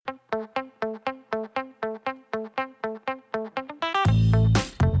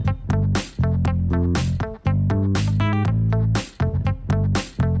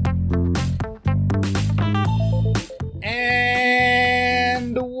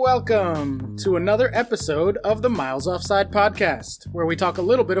Welcome to another episode of the Miles Offside podcast, where we talk a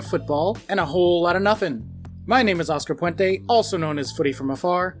little bit of football and a whole lot of nothing. My name is Oscar Puente, also known as Footy from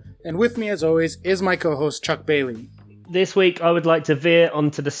Afar, and with me as always is my co-host Chuck Bailey. This week I would like to veer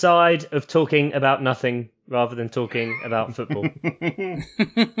onto the side of talking about nothing rather than talking about football.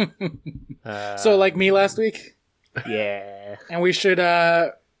 So like me last week? Yeah. And we should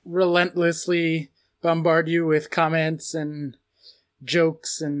relentlessly bombard you with comments and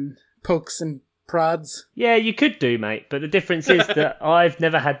jokes and pokes and prods. Yeah, you could do, mate, but the difference is that I've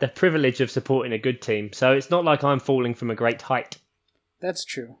never had the privilege of supporting a good team, so it's not like I'm falling from a great height. That's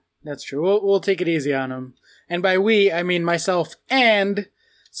true. We'll take it easy on them. And by we, I mean myself and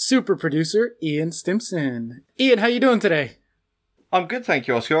super producer Ian Stimson. Ian, how you doing today? I'm good, thank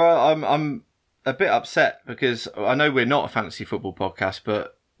you, Oscar. I'm a bit upset because I know we're not a fantasy football podcast,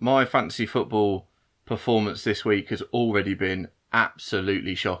 but my fantasy football performance this week has already been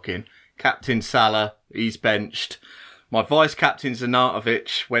absolutely shocking. Captain Salah, he's benched. My vice captain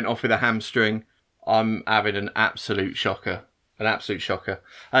Zanatovic went off with a hamstring. I'm having an absolute shocker.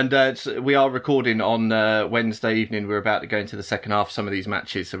 And we are recording on Wednesday evening. We're about to go into the second half of some of these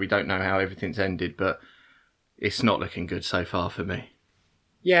matches, so we don't know how everything's ended, but it's not looking good so far for me.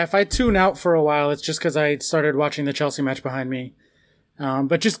 Yeah, if I tune out for a while, it's just because I started watching the Chelsea match behind me.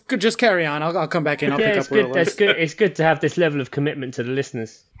 But just carry on. I'll come back in. I'll pick up where it was. That's good. It's good to have this level of commitment to the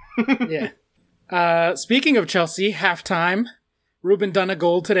listeners. Yeah. Speaking of Chelsea, halftime. Ruben done a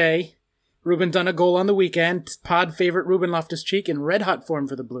goal today. Ruben done a goal on the weekend. Pod favorite Ruben Loftus-Cheek in red hot form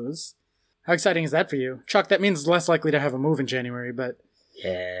for the Blues. How exciting is that for you? Chuck, that means less likely to have a move in January, but...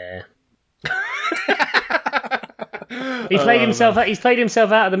 Yeah. He's played himself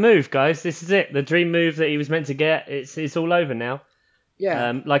out of the move, guys. This is it. The dream move that he was meant to get, it's all over now.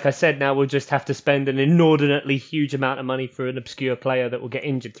 Yeah. Like I said, now we'll just have to spend an inordinately huge amount of money for an obscure player that will get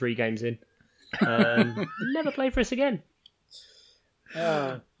injured 3 games in. Never play for us again.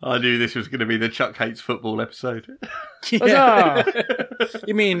 I knew this was going to be the Chuck Hates Football episode. Yeah.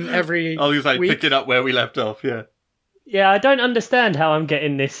 You mean every I was going to say, week? pick it up where we left off, yeah. Yeah, I don't understand how I'm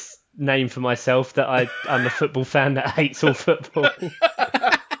getting this name for myself, that I'm a football fan that hates all football.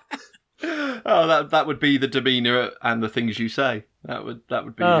 Oh, that would be the demeanour and the things you say. That would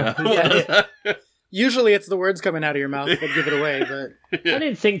be... Yeah. Usually it's the words coming out of your mouth that give it away, but... I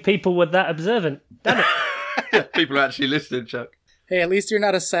didn't think people were that observant. Damn it. People are actually listening, Chuck. Hey, at least you're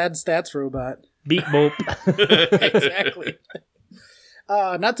not a sad stats robot. Beep boop. Exactly.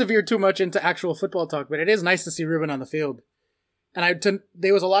 Not to veer too much into actual football talk, but it is nice to see Ruben on the field. And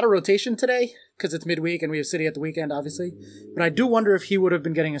there was a lot of rotation today, because it's midweek and we have City at the weekend, obviously. But I do wonder if he would have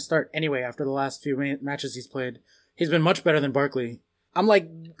been getting a start anyway after the last few matches he's played. He's been much better than Barkley. I'm like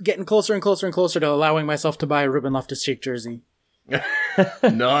getting closer and closer and closer to allowing myself to buy a Ruben Loftus-Cheek jersey.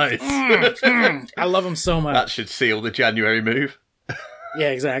 Nice. I love him so much. That should seal the January move. Yeah,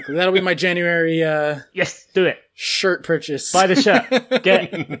 exactly. That'll be my January Yes, do it. shirt purchase. Buy the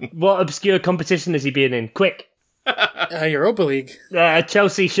shirt. What obscure competition is he being in? Quick. Europa League. A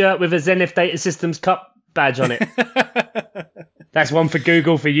Chelsea shirt with a Zenith Data Systems Cup badge on it. That's one for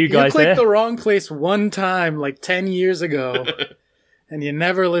Google for you guys You clicked there. the wrong place one time like 10 years ago, and you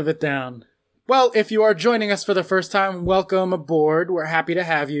never live it down. Well, if you are joining us for the first time, welcome aboard. We're happy to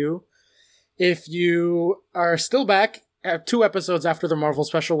have you. If you are still back, 2 episodes after the Marvel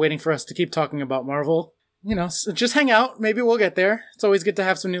special, waiting for us to keep talking about Marvel, just hang out. Maybe we'll get there. It's always good to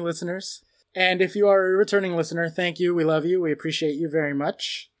have some new listeners. And if you are a returning listener, thank you. We love you. We appreciate you very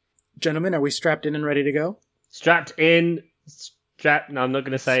much. Gentlemen, are we strapped in and ready to go? Strapped in. No, I'm not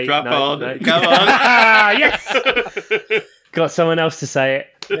going to say. Strap on. No. Come on. Yes! Got someone else to say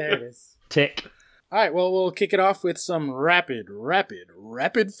it. There it is. Tick. All right, well, we'll kick it off with some rapid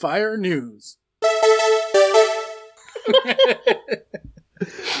fire news.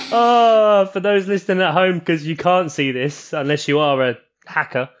 Oh, for those listening at home, because you can't see this unless you are a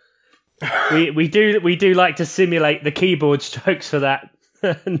hacker, we do like to simulate the keyboard strokes for that.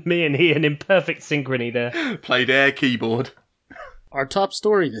 And me and Ian in perfect synchrony there. Played air keyboard. Our top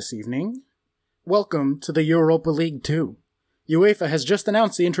story this evening. Welcome to the Europa League 2. UEFA has just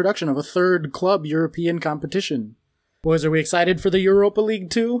announced the introduction of a third club European competition. Boys, are we excited for the Europa League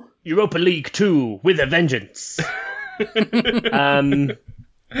 2? Europa League 2 with a vengeance.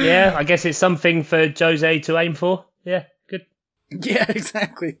 Yeah, I guess it's something for Jose to aim for. Yeah, good. Yeah,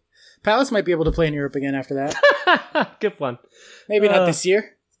 exactly. Palace might be able to play in Europe again after that. Good one. Maybe not this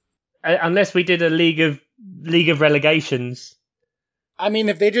year. Unless we did a League of Relegations. I mean,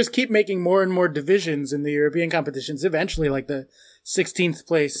 if they just keep making more and more divisions in the European competitions, eventually, like the 16th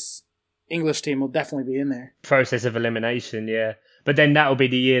place English team will definitely be in there. Process of elimination, yeah. But then that'll be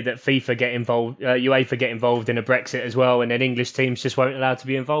the year that FIFA get involved, UEFA get involved in a Brexit as well, and then English teams just won't allow to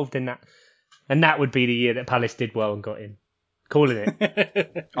be involved in that. And that would be the year that Palace did well and got in. Calling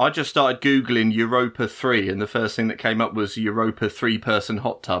it. I just started Googling Europa 3, and the first thing that came up was Europa 3-person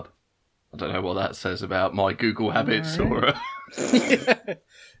hot tub. I don't know what that says about my Google habits. Or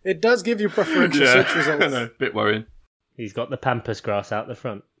It does give you preferential search results. I know, bit worrying. He's got the pampas grass out the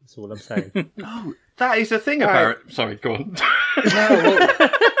front. That's all I'm saying. Oh, that is a thing apparently. Right. Sorry, go on.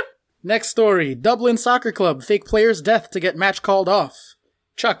 Next story. Dublin Soccer Club fake player's death to get match called off.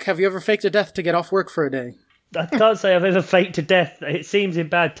 Chuck, have you ever faked a death to get off work for a day? I can't say I've ever faked a death. It seems in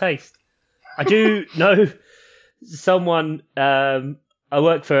bad taste. I do know someone... I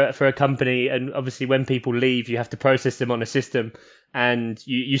work for a company, and obviously when people leave, you have to process them on a system, and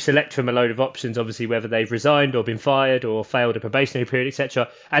you select from a load of options, obviously whether they've resigned or been fired or failed a probationary period, etc.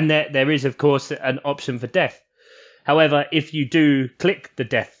 And there is, of course, an option for death. However, if you do click the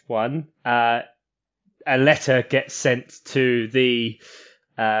death one, a letter gets sent to the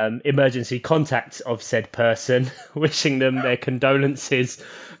emergency contacts of said person, wishing them their condolences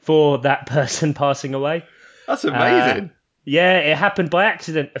for that person passing away. That's amazing. Yeah, it happened by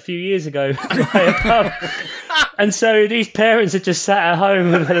accident a few years ago by a pub. And so these parents had just sat at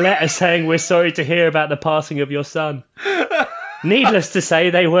home with a letter saying, "We're sorry to hear about the passing of your son." Needless to say,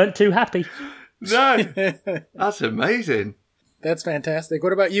 they weren't too happy. No, that's amazing. That's fantastic.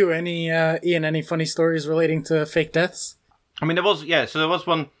 What about you? Ian, any funny stories relating to fake deaths? I mean, there was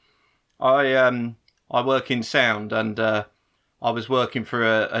one. I work in sound, and I was working for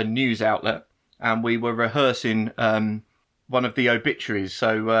a news outlet, and we were rehearsing one of the obituaries.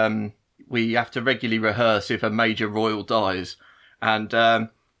 So we have to regularly rehearse if a major royal dies, and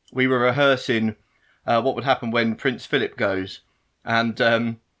we were rehearsing what would happen when Prince Philip goes, and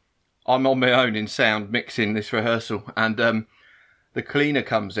I'm on my own in sound mixing this rehearsal, and the cleaner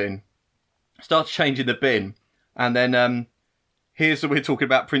comes in, starts changing the bin, and then we're talking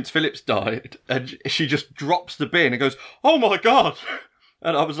about Prince Philip's died, and she just drops the bin and goes, "Oh my God!"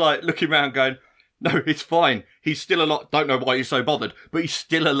 And I was like looking around going, "No, it's fine. He's still alive. Don't know why you're so bothered, but he's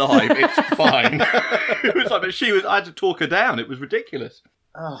still alive. It's fine." It was like, but I had to talk her down. It was ridiculous.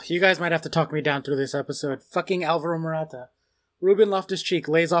 Oh, you guys might have to talk me down through this episode. Fucking Alvaro Morata. Ruben Loftus-Cheek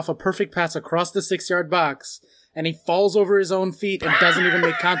lays off a perfect pass across the 6-yard box, and he falls over his own feet and doesn't even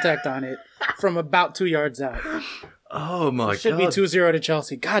make contact on it from about 2 yards out. Oh my God. Should be 2-0 to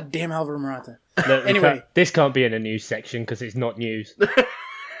Chelsea. God damn Alvaro Morata. Look, anyway. This can't be in a news section because it's not news.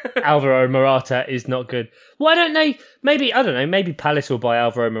 Alvaro Morata is not good. Why don't they... Maybe Palace will buy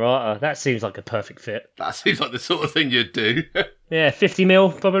Alvaro Morata. That seems like a perfect fit. That seems like the sort of thing you'd do. Yeah, 50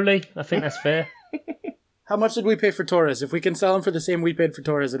 mil probably. I think that's fair. How much did we pay for Torres? If we can sell him for the same we paid for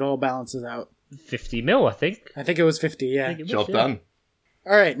Torres, it all balances out. 50 mil, I think. I think it was 50, yeah. Job done.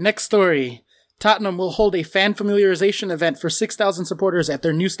 All right, next story. Tottenham will hold a fan familiarization event for 6,000 supporters at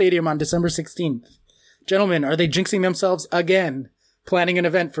their new stadium on December 16th. Gentlemen, are they jinxing themselves again, planning an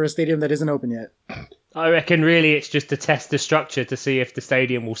event for a stadium that isn't open yet? I reckon really it's just to test the structure to see if the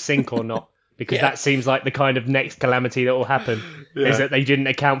stadium will sink or not. Because that seems like the kind of next calamity that will happen, is that they didn't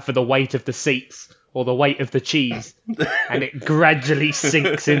account for the weight of the seats or the weight of the cheese, and it gradually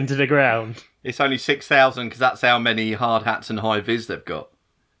sinks into the ground. It's only 6,000 because that's how many hard hats and high vis they've got.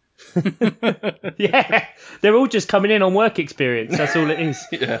 Yeah, they're all just coming in on work experience. That's all it is.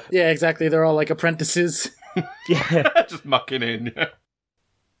 Yeah, exactly. They're all like apprentices. Yeah, just mucking in.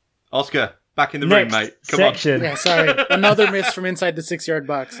 Oscar, back in the room, mate. Come section. on. Yeah, sorry. Another miss from inside the 6-yard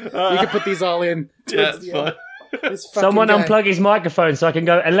box. We can put these all in. Yeah, it's fine. Someone unplug his microphone so I can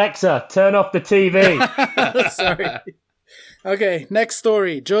go, "Alexa, turn off the TV." Sorry. Okay, next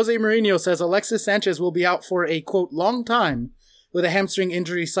story. Jose Mourinho says Alexis Sanchez will be out for a, quote, long time with a hamstring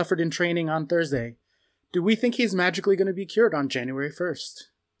injury suffered in training on Thursday. Do we think he's magically going to be cured on January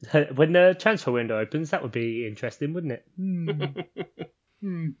 1st? When the transfer window opens, that would be interesting, wouldn't it?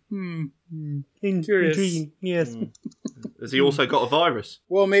 Curious. Intriguing, yes. Has he also got a virus?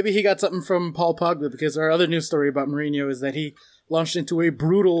 Well, maybe he got something from Paul Pogba, because our other news story about Mourinho is that he launched into a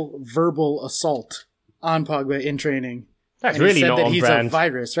brutal verbal assault on Pogba in training. That's and really he said not that on he's brand. a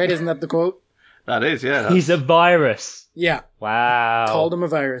virus, right? Isn't that the quote? That is, yeah. He's a virus. Yeah. Wow. Called him a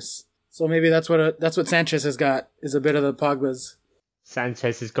virus. So maybe that's what Sanchez has got, is a bit of the Pogba's.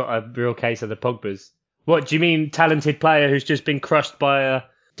 Sanchez has got a real case of the Pogbas. What, do you mean talented player who's just been crushed by a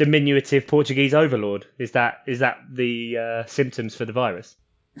diminutive Portuguese overlord? Is that the symptoms for the virus?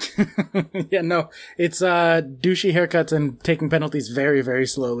 Yeah, no. It's douchey haircuts and taking penalties very, very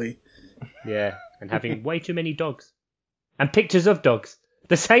slowly. Yeah, and having way too many dogs. And pictures of dogs.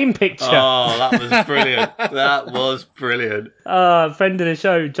 The same picture. Oh, that was brilliant. That was brilliant. A friend of the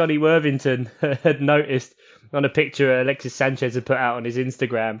show, Johnny Worthington, had noticed on a picture Alexis Sanchez had put out on his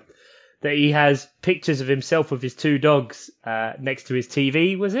Instagram that he has pictures of himself with his two dogs next to his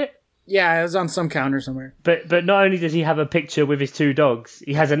TV, was it? Yeah, it was on some counter somewhere. But not only does he have a picture with his two dogs,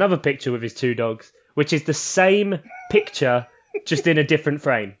 he has another picture with his two dogs, which is the same picture, just in a different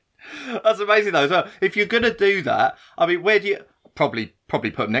frame. That's amazing, though, as well. If you're going to do that, I mean, where do you... Probably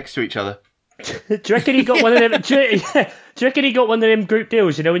put them next to each other. Do you reckon he got one of them? Do you reckon he got one of them group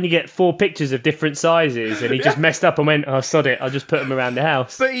deals? You know, when you get 4 pictures of different sizes, and he just messed up and went, "Oh, sod it, I'll just put them around the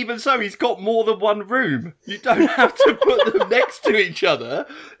house." But even so, he's got more than one room. You don't have to put them next to each other.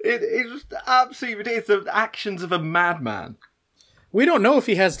 It's absolutely ridiculous. The actions of a madman. We don't know if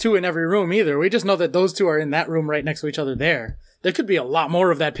he has 2 in every room either. We just know that those 2 are in that room right next to each other there. There could be a lot more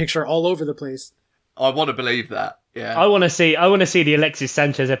of that picture all over the place. I want to believe that. Yeah. I want to see the Alexis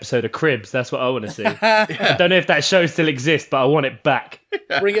Sanchez episode of Cribs. That's what I want to see. I don't know if that show still exists, but I want it back.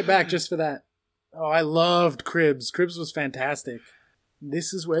 Bring it back just for that. Oh, I loved Cribs. Cribs was fantastic.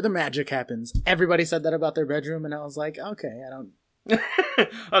 This is where the magic happens. Everybody said that about their bedroom, and I was like, okay, I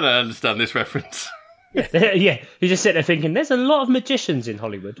don't understand this reference. Yeah, you just sit there thinking, there's a lot of magicians in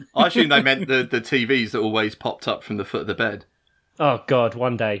Hollywood. I assume they meant the TVs that always popped up from the foot of the bed. Oh, God,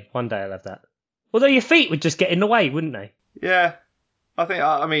 one day I'll have that. Although your feet would just get in the way, wouldn't they? Yeah.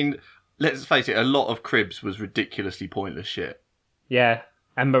 I mean, let's face it, a lot of Cribs was ridiculously pointless shit. Yeah.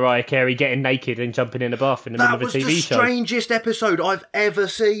 And Mariah Carey getting naked and jumping in a bath in the middle of a TV show. That was the strangest episode I've ever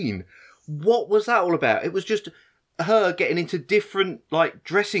seen. What was that all about? It was just her getting into different,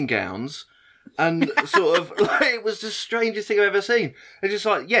 dressing gowns and sort of, it was the strangest thing I've ever seen. It's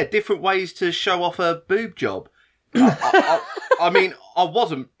just different ways to show off her boob job. I mean, I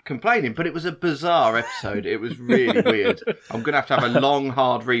wasn't complaining, but it was a bizarre episode. It was really weird. I'm going to have a long,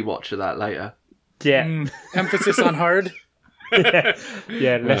 hard rewatch of that later. Yeah. Emphasis on hard.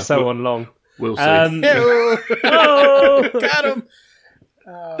 yeah, less so on long. We'll see. Oh! Got him!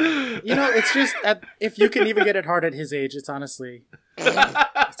 It's just, if you can even get it hard at his age, it's honestly,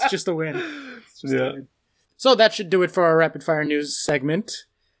 it's just a win. A win. So that should do it for our rapid fire news segment,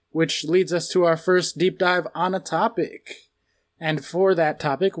 which leads us to our first deep dive on a topic. And for that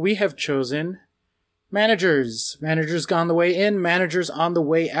topic, we have chosen managers. Managers gone the way in, managers on the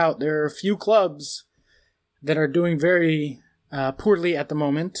way out. There are a few clubs that are doing very poorly at the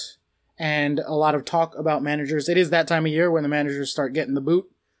moment, and a lot of talk about managers. It is that time of year when the managers start getting the boot,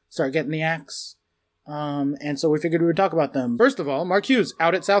 start getting the axe. And so we figured we would talk about them. First of all, Mark Hughes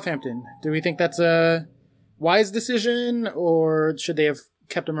out at Southampton. Do we think that's a wise decision, or should they have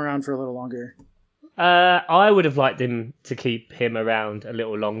kept him around for a little longer? I would have liked them to keep him around a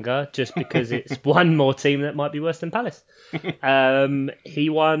little longer, just because it's one more team that might be worse than Palace. He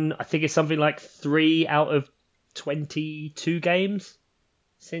won, I think it's something like 3 out of 22 games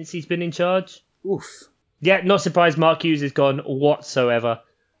since he's been in charge. Oof. Yeah, not surprised Mark Hughes is gone whatsoever.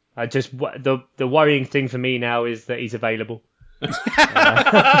 The worrying thing for me now is that he's available.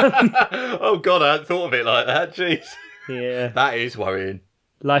 Oh God, I hadn't thought of it like that. Jeez. Yeah. That is worrying.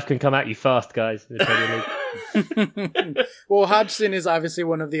 Life can come at you fast, guys. In the Premier League. Well, Hodgson is obviously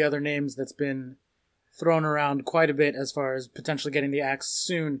one of the other names that's been thrown around quite a bit as far as potentially getting the axe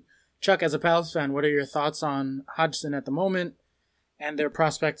soon. Chuck, as a Palace fan, what are your thoughts on Hodgson at the moment and their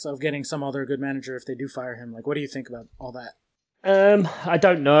prospects of getting some other good manager if they do fire him? What do you think about all that? I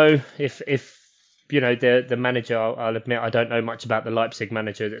don't know if the manager. I'll admit I don't know much about the Leipzig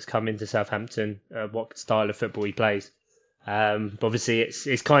manager that's come into Southampton. What style of football he plays. But obviously,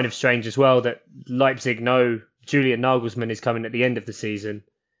 it's kind of strange as well that Leipzig know Julian Nagelsmann is coming at the end of the season,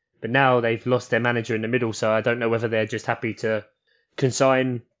 but now they've lost their manager in the middle. So I don't know whether they're just happy to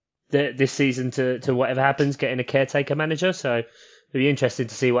consign this season to whatever happens, getting a caretaker manager. So it'll be interesting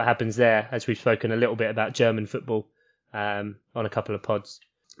to see what happens there, as we've spoken a little bit about German football on a couple of pods.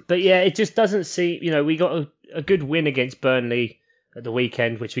 But yeah, it just doesn't seem. We got a good win against Burnley at the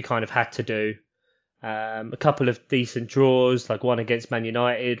weekend, which we kind of had to do. A couple of decent draws, like one against Man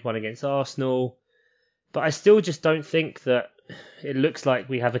United, one against Arsenal. But I still just don't think that it looks like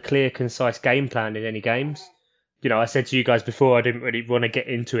we have a clear, concise game plan in any games. I said to you guys before, I didn't really want to get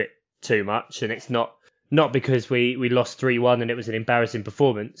into it too much. And it's not because we lost 3-1 and it was an embarrassing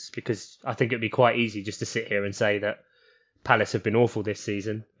performance, because I think it'd be quite easy just to sit here and say that Palace have been awful this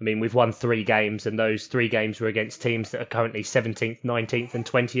season. I mean, we've won 3 games, and those 3 games were against teams that are currently 17th, 19th and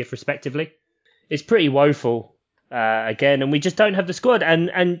 20th respectively. It's pretty woeful again, and we just don't have the squad.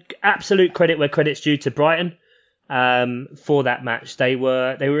 And absolute credit where credit's due to Brighton for that match. They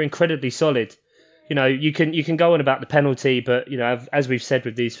were incredibly solid. you can go on about the penalty, but as we've said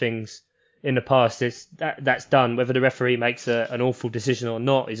with these things in the past, that's done. Whether the referee makes an awful decision or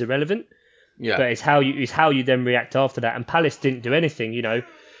not is irrelevant. Yeah. But it's how you then react after that. And Palace didn't do anything.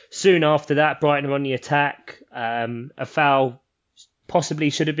 Soon after that, Brighton are on the attack. A foul possibly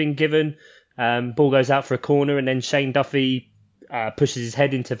should have been given. Ball goes out for a corner, and then Shane Duffy pushes his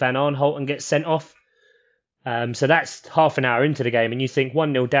head into Van Aanholt and gets sent off. So that's half an hour into the game, and you think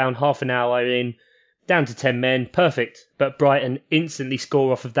 1-0 down, half an hour in, down to 10 men, perfect. But Brighton instantly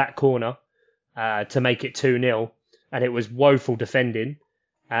score off of that corner to make it 2-0, and it was woeful defending.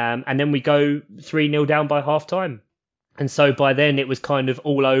 And then we go 3-0 down by half time. And so by then it was kind of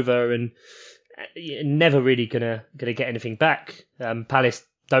all over and never really gonna get anything back. Palace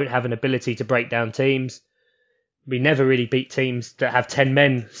don't have an ability to break down teams. We never really beat teams that have 10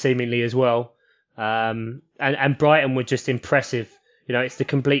 men seemingly as well. And Brighton were just impressive. It's the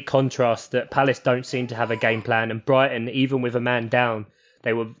complete contrast that Palace don't seem to have a game plan, and Brighton, even with a man down,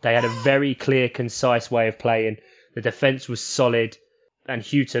 they had a very clear, concise way of playing. The defence was solid, and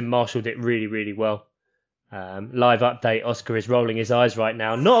Houghton marshalled it really, really well. Live update, Oscar is rolling his eyes right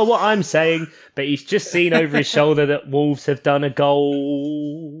now. Not what I'm saying, but he's just seen over his shoulder that Wolves have done a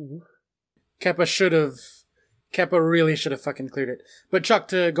goal. Kepa really should have fucking cleared it. But Chuck,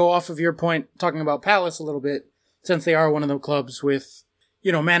 to go off of your point, talking about Palace a little bit, since they are one of the clubs with,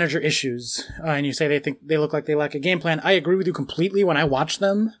 manager issues, and you say they look like they lack a game plan, I agree with you completely. When I watch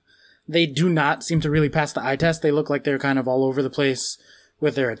them, they do not seem to really pass the eye test. They look like they're kind of all over the place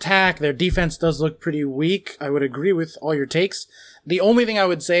with their attack. Their defense does look pretty weak. I would agree with all your takes. The only thing I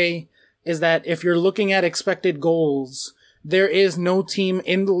would say is that if you're looking at expected goals, there is no team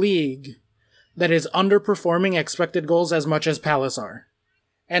in the league that is underperforming expected goals as much as Palace are.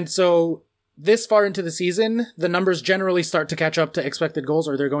 And so this far into the season, the numbers generally start to catch up to expected goals,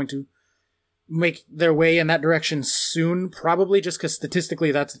 or they're going to make their way in that direction soon, probably just because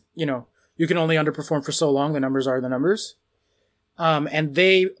statistically that's, you can only underperform for so long. The numbers are the numbers. And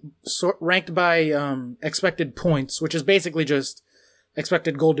they ranked by expected points, which is basically just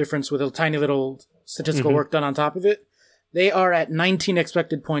expected goal difference with a tiny little statistical work done on top of it. They are at 19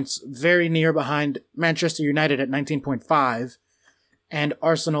 expected points, very near behind Manchester United at 19.5 and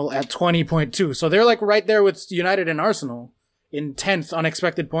Arsenal at 20.2. So they're like right there with United and Arsenal in 10th on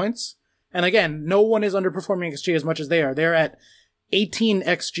expected points. And again, no one is underperforming XG as much as they are. They're at 18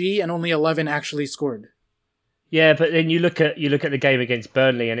 XG and only 11 actually scored. Yeah, but then you look at the game against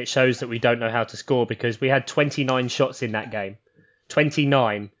Burnley, and it shows that we don't know how to score, because we had 29 shots in that game.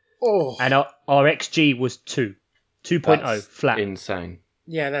 29. Oh. And our XG was 2.0 flat. Insane.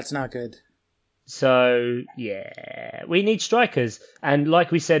 Yeah, that's not good. So, yeah, we need strikers. And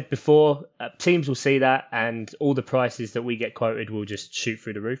like we said before, teams will see that, and all the prices that we get quoted will just shoot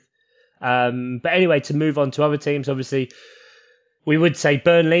through the roof. But anyway, to move on to other teams, obviously, we would say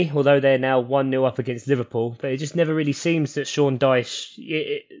Burnley, although they're now 1-0 up against Liverpool. But it just never really seems that Sean Dyche...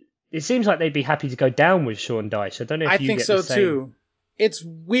 It seems like they'd be happy to go down with Sean Dyche. I don't know if you get the same... I think so, too. It's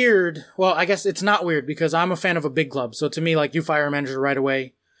weird. Well, I guess it's not weird, because I'm a fan of a big club. So to me, you fire a manager right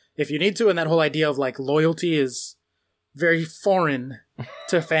away if you need to. And that whole idea of, loyalty is very foreign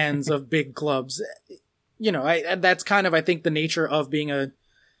to fans of big clubs. That's kind of, I think, the nature of being at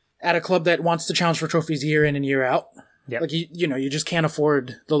a club that wants to challenge for trophies year in and year out. Yep. You just can't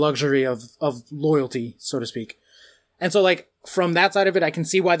afford the luxury of loyalty, so to speak. And so, from that side of it, I can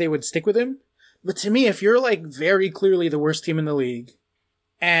see why they would stick with him. But to me, if you're, very clearly the worst team in the league,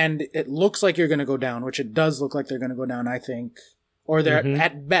 and it looks like you're going to go down, which it does look like they're going to go down, I think, or they're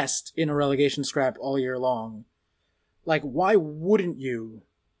at best in a relegation scrap all year long, why wouldn't you?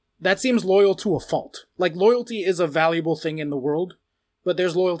 That seems loyal to a fault. Loyalty is a valuable thing in the world, but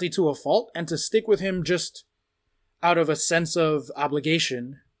there's loyalty to a fault, and to stick with him just out of a sense of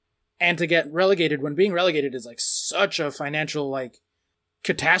obligation, and to get relegated when being relegated is such a financial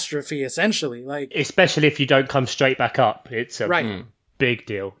catastrophe, essentially. Especially if you don't come straight back up, it's a big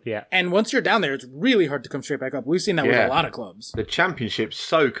deal. Yeah, and once you're down there, it's really hard to come straight back up. We've seen that with a lot of clubs. The Championship's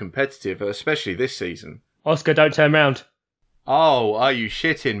so competitive, especially this season. Oscar, don't turn around. Oh, are you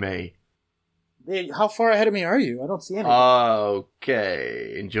shitting me? Hey, how far ahead of me are you? I don't see anything.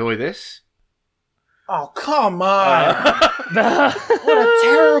 Okay, enjoy this. Oh, come on. What a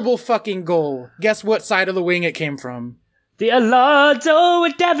terrible fucking goal. Guess what side of the wing it came from? The Alonso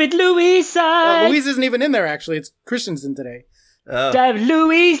with David Luiz side. Luiz isn't even in there, actually. It's Christensen today. David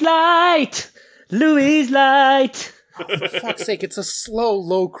Luiz light. Luiz light. Oh, for fuck's sake, it's a slow,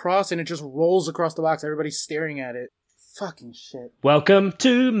 low cross, and it just rolls across the box. Everybody's staring at it. Fucking shit. Welcome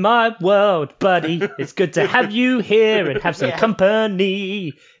to my world, buddy. It's good to have you here and have some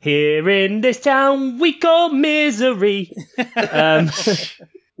company. Here in this town we call misery.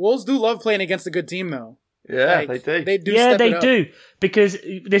 Wolves do love playing against a good team, though. Yeah, they do. They do. Yeah, step they it up. do. Because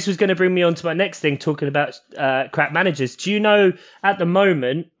this was going to bring me on to my next thing, talking about crap managers. Do you know, at the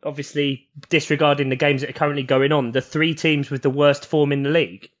moment, obviously disregarding the games that are currently going on, the 3 teams with the worst form in the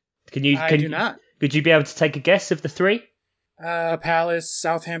league? I do not. Could you be able to take a guess of the 3? Palace,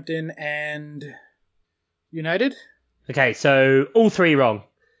 Southampton, and United. Okay, so all 3 wrong.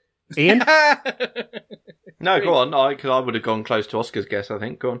 Ian? No, go on. Because I would have gone close to Oscar's guess, I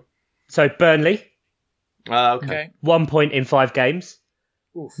think. Go on. So Burnley, Okay. 1 point in 5 games.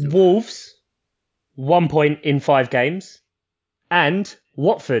 Oof. Wolves, 1 point in 5 games. And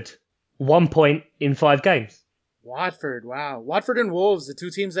Watford, 1 point in 5 games. Watford, wow. Watford and Wolves, the 2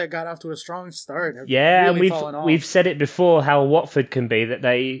 teams that got off to a strong start, have Yeah, really fallen off. we've said it before how Watford can be, that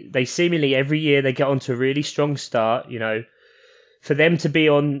they seemingly every year they get onto a really strong start. You know, for them to be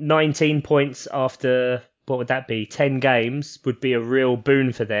on 19 points after, what would that be, 10 games would be a real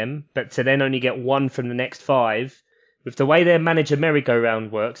boon for them. But to then only get 1 from the next 5, with the way their manager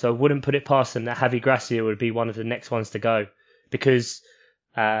merry-go-round works, I wouldn't put it past them that Javi Gracia would be one of the next ones to go, because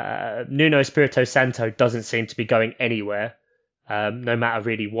Nuno Espirito Santo doesn't seem to be going anywhere, no matter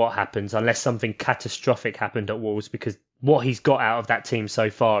really what happens, unless something catastrophic happened at Wolves, because what he's got out of that team so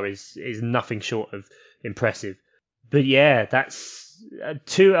far is nothing short of impressive. But yeah, that's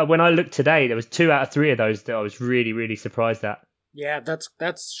 2. When I looked today, there was 2 out of 3 of those that I was really, really surprised at. Yeah,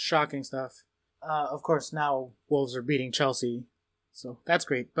 that's shocking stuff. Of course, now Wolves are beating Chelsea, so that's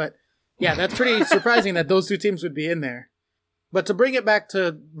great. But yeah, that's pretty surprising that those 2 teams would be in there. But to bring it back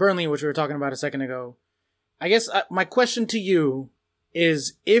to Burnley, which we were talking about a second ago, I guess my question to you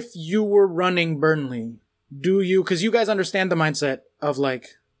is, if you were running Burnley, because you guys understand the mindset of,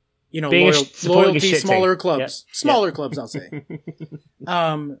 like, you know, loyalty, smaller clubs. Yeah. Smaller clubs, I'll say.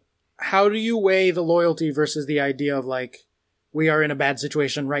 How do you weigh the loyalty versus the idea of, like, we are in a bad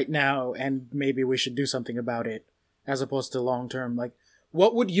situation right now and maybe we should do something about it, as opposed to long term? Like,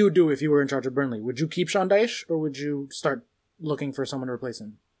 what would you do if you were in charge of Burnley? Would you keep Sean Dyche, or would you start looking for someone to replace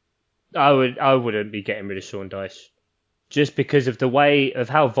him? I wouldn't be getting rid of Sean Dyche, just because of the way of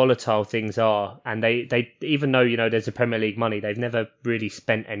how volatile things are, and they even though, you know, there's a Premier League money, they've never really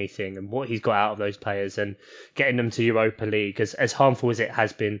spent anything, and what he's got out of those players and getting them to Europa League, as harmful as it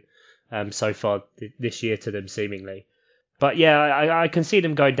has been so far this year to them seemingly. But yeah, I can see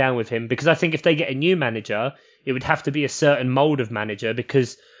them going down with him, because I think if they get a new manager, it would have to be a certain mould of manager,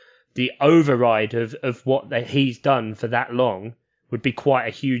 because the override of what he's done for that long would be quite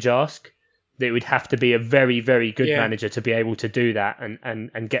a huge ask. It would have to be a very, very good manager to be able to do that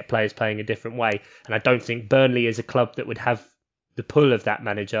and get players playing a different way. And I don't think Burnley is a club that would have the pull of that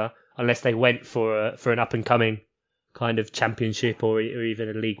manager unless they went for an up-and-coming kind of Championship or even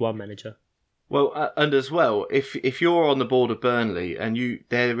a League One manager. Well, and as well, if you're on the board of Burnley and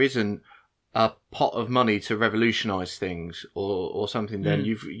there isn't a pot of money to revolutionise things or something, then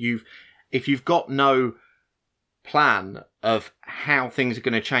if you've got no plan of how things are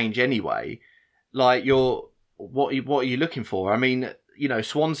going to change anyway, like what are you looking for? I mean, you know,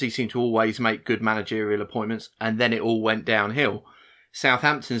 Swansea seem to always make good managerial appointments, and then it all went downhill.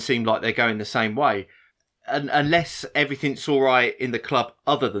 Southampton seemed like they're going the same way, and unless everything's all right in the club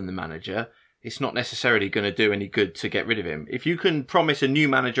other than the manager, it's not necessarily going to do any good to get rid of him. If you can promise a new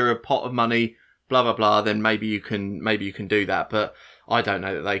manager a pot of money, blah blah blah, then maybe you can do that. But I don't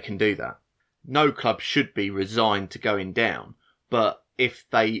know that they can do that. No club should be resigned to going down. But if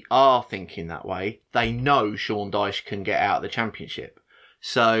they are thinking that way, they know Sean Dyche can get out of the Championship.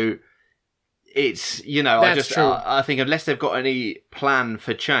 So it's, you know, I think unless they've got any plan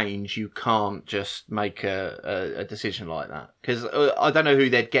for change, you can't just make a decision like that. Because I don't know who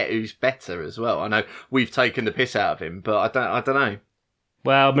they'd get who's better as well. I know we've taken the piss out of him, but I don't know.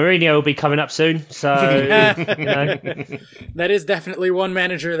 Well, Mourinho will be coming up soon, so you know. That is definitely one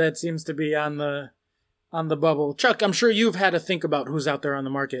manager that seems to be on the bubble. Chuck, I'm sure you've had to think about who's out there on the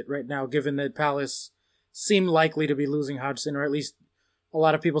market right now, given that Palace seem likely to be losing Hodgson, or at least a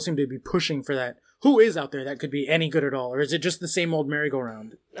lot of people seem to be pushing for that. Who is out there that could be any good at all? Or is it just the same old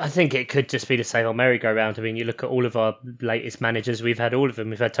merry-go-round? I think it could just be the same old merry-go-round. I mean, you look at all of our latest managers, we've had all of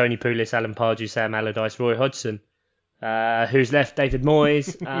them. We've had Tony Pulis, Alan Pardew, Sam Allardyce, Roy Hodgson. Who's left? David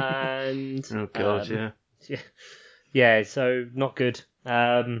Moyes. And oh, God, yeah, so not good.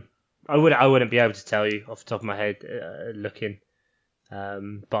 I wouldn't be able to tell you off the top of my head looking.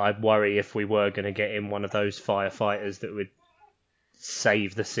 But I'd worry if we were going to get in one of those firefighters that would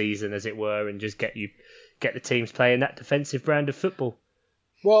save the season, as it were, and just get get the teams playing that defensive brand of football.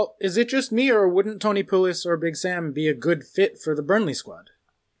 Well, is it just me, or wouldn't Tony Pulis or Big Sam be a good fit for the Burnley squad?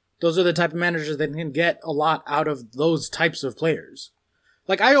 Those are the type of managers that can get a lot out of those types of players.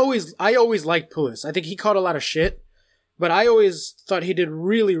 Like, I always liked Pulis. I think he caught a lot of shit, but I always thought he did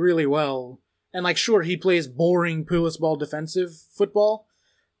really, really well. And, like, sure, he plays boring Pulis ball defensive football,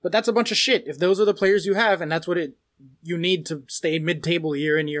 but that's a bunch of shit. If those are the players you have, and that's what you need to stay mid-table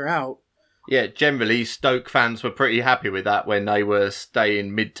year in, year out. Yeah, generally Stoke fans were pretty happy with that when they were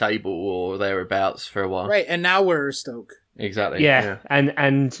staying mid-table or thereabouts for a while. Right, and now we're Stoke. Exactly. Yeah.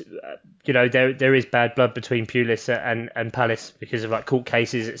 And you know, there is bad blood between Pulis and Palace because of like court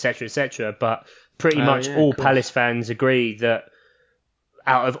cases, etc. But pretty much all Palace fans agree that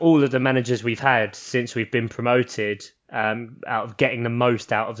out of all of the managers we've had since we've been promoted, out of getting the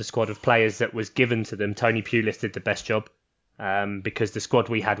most out of the squad of players that was given to them, Tony Pulis did the best job. Because the squad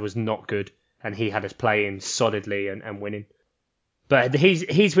we had was not good, and he had us playing solidly and winning. But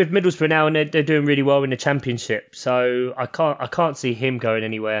he's with Middlesbrough now, and they're doing really well in the Championship. So I can't see him going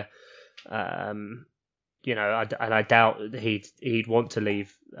anywhere. You know, I doubt that he'd want to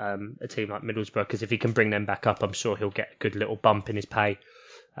leave a team like Middlesbrough, because if he can bring them back up, I'm sure he'll get a good little bump in his pay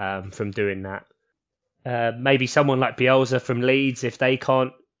from doing that. Maybe someone like Bielsa from Leeds, if they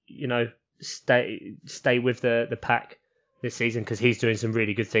can't, you know, stay with the pack this season, because he's doing some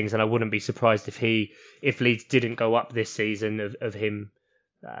really good things, and I wouldn't be surprised if Leeds didn't go up this season of him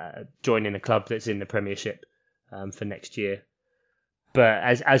joining a club that's in the Premiership for next year. But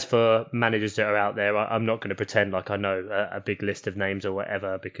as for managers that are out there, I'm not going to pretend like I know a big list of names or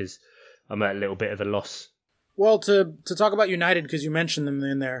whatever, because I'm at a little bit of a loss. Well, to talk about United, because you mentioned them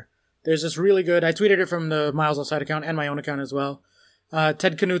in there, there's this really good, I tweeted it from the Miles Offside account and my own account as well,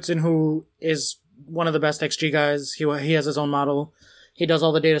 Ted Knutson, who is one of the best XG guys. He has his own model. He does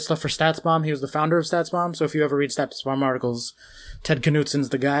all the data stuff for StatsBomb. He was the founder of StatsBomb, so if you ever read StatsBomb articles, Ted Knutson's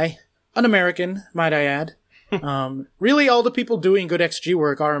the guy. An American, might I add. Really, all the people doing good XG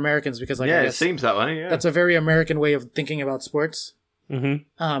work are Americans, because it seems that way. Yeah, that's a very American way of thinking about sports.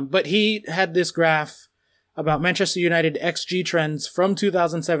 Mm-hmm. But he had this graph about Manchester United XG trends from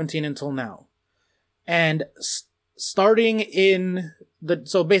 2017 until now, and starting in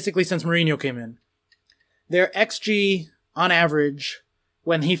so basically since Mourinho came in, their XG on average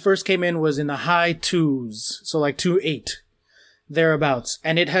when he first came in was in the high 2s, so like 2.8. Thereabouts,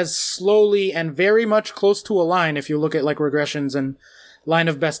 and it has slowly and very much close to a line. If you look at like regressions and line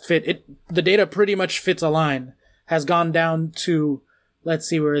of best fit, the data pretty much fits a line. Has gone down to, let's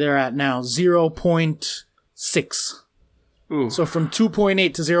see where they're at now, 0.6. Ooh. So from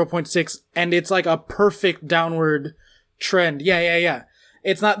 2.8 to 0.6, and it's like a perfect downward trend. Yeah.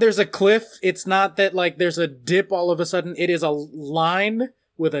 It's not there's a cliff. It's not that like there's a dip all of a sudden. It is a line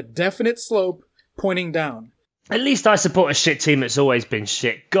with a definite slope pointing down. At least I support a shit team that's always been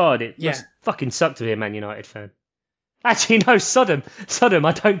shit. God, it must fucking suck to be a Man United fan. Actually, no, Sodom,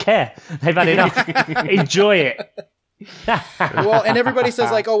 I don't care. They've had enough. Enjoy it. Well, and everybody says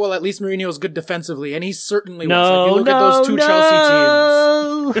like, oh, well, at least Mourinho's good defensively, and he certainly was. Like, you look at those two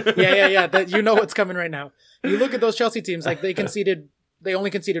Chelsea teams. Yeah. You know what's coming right now. You look at those Chelsea teams, like they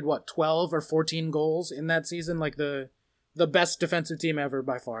only conceded what, 12 or 14 goals in that season, like the best defensive team ever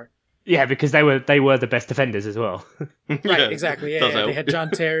by far. Yeah, because they were the best defenders as well. Right, exactly. Yeah. They had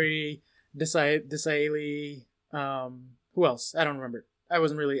John Terry, Desailly, who else? I don't remember. I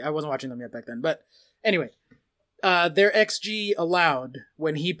wasn't watching them yet back then. But anyway, their XG allowed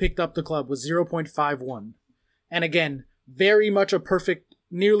when he picked up the club was 0.51. And again, very much a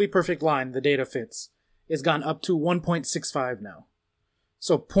nearly perfect line, the data fits, is gone up to 1.65 now.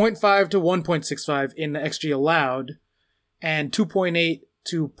 So 0.5 to 1.65 in the XG allowed, and 2.8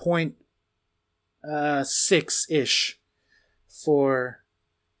 to 0.6-ish for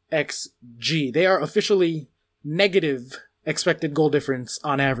XG. They are officially negative expected goal difference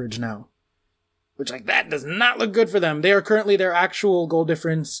on average now. Which, like, that does not look good for them. They are currently, their actual goal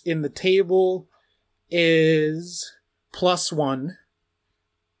difference in the table is +1.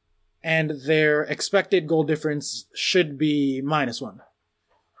 And their expected goal difference should be -1.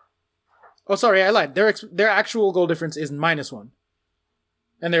 Oh, sorry, I lied. Their actual goal difference is -1.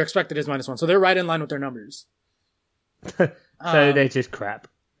 And their expected is -1. So they're right in line with their numbers. So they're just crap.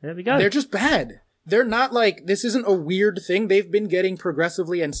 There we go. They're just bad. They're not like, this isn't a weird thing. They've been getting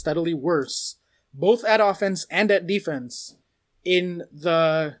progressively and steadily worse, both at offense and at defense, in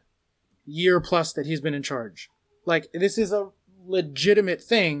the year plus that he's been in charge. Like, this is a legitimate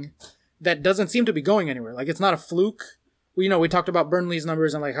thing that doesn't seem to be going anywhere. Like, it's not a fluke. We talked about Burnley's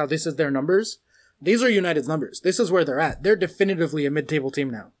numbers and like how this is their numbers. These are United's numbers. This is where they're at. They're definitively a mid-table team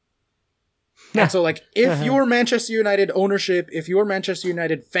now. And so, like, if you're Manchester United ownership, if you're Manchester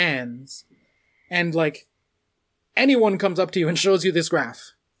United fans, and, like, anyone comes up to you and shows you this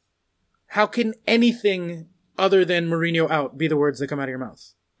graph, how can anything other than Mourinho out be the words that come out of your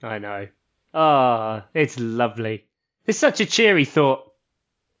mouth? I know. Ah, it's lovely. It's such a cheery thought.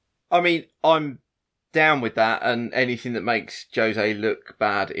 I mean, I'm down with that, and anything that makes Jose look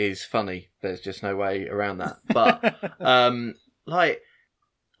bad is funny. There's just no way around that. But, like,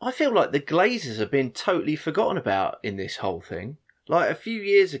 I feel like the Glazers have been totally forgotten about in this whole thing. Like, a few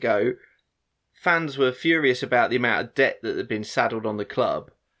years ago, fans were furious about the amount of debt that had been saddled on the club.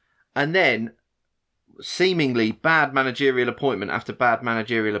 And then, seemingly bad managerial appointment after bad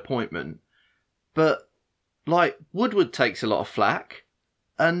managerial appointment. But, like, Woodward takes a lot of flack.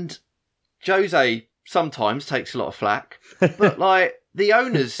 And Jose sometimes takes a lot of flack. But, like, the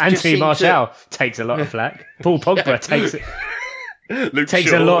owners Anthony Martial takes a lot of flack. Paul Pogba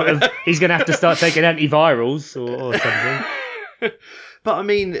takes a lot of... He's going to have to start taking antivirals or something. But, I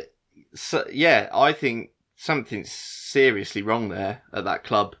mean, I think something's seriously wrong there at that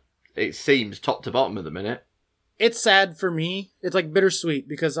club. It seems top to bottom at the minute. It's sad for me. It's, like, bittersweet,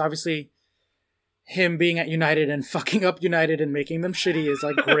 because obviously him being at United and fucking up United and making them shitty is,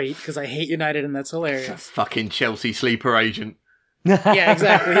 like, great, because I hate United and that's hilarious. Fucking Chelsea sleeper agent. Yeah,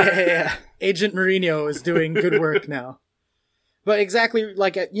 exactly. Yeah. Agent Mourinho is doing good work now. But exactly,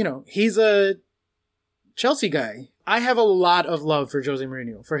 like, you know, he's a Chelsea guy. I have a lot of love for Jose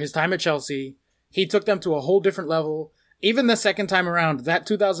Mourinho. For his time at Chelsea, he took them to a whole different level. Even the second time around, that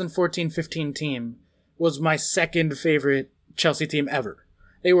 2014-15 team was my second favorite Chelsea team ever.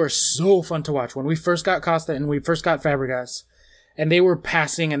 They were so fun to watch. When we first got Costa and we first got Fabregas, and they were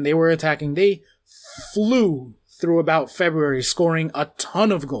passing and they were attacking, they flew through about February, scoring a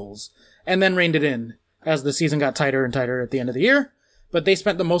ton of goals, and then reined it in as the season got tighter and tighter at the end of the year. But they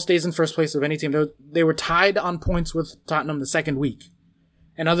spent the most days in first place of any team. They were tied on points with Tottenham the second week.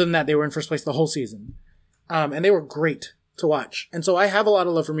 And other than that, they were in first place the whole season. And they were great to watch. And so I have a lot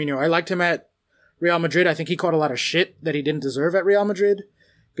of love for Mourinho. I liked him at Real Madrid. I think he caught a lot of shit that he didn't deserve at Real Madrid,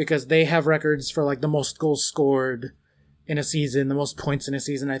 because they have records for, like, the most goals scored in a season, the most points in a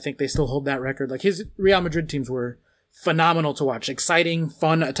season. I think they still hold that record. Like, his Real Madrid teams were phenomenal to watch. Exciting,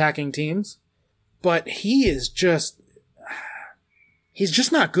 fun, attacking teams. But he's just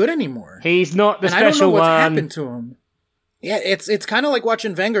not good anymore. He's not the and special one. I don't know what's happened to him. Yeah, it's kind of like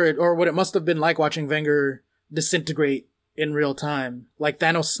watching Wenger, or what it must have been like watching Wenger disintegrate in real time. Like,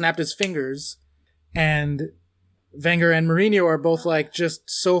 Thanos snapped his fingers, and Wenger and Mourinho are both, like, just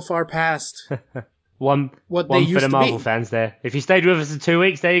so far past one what they used for the to Marvel be. Fans there. If you stayed with us for 2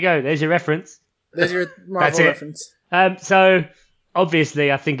 weeks, there you go. There's your reference. There's your Marvel reference. So,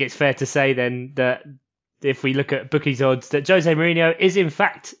 obviously, I think it's fair to say then that if we look at bookies odds, that Jose Mourinho is in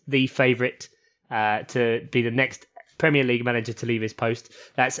fact the favourite to be the next Premier League manager to leave his post.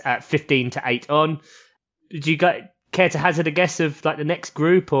 That's at 15-8 on. Did you care to hazard a guess of, like, the next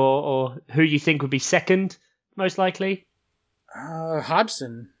group, or who you think would be second, most likely?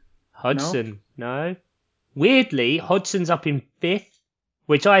 Hodgson. No. Weirdly, Hodgson's up in 5th,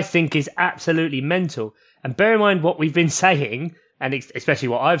 which I think is absolutely mental. And bear in mind what we've been saying, and especially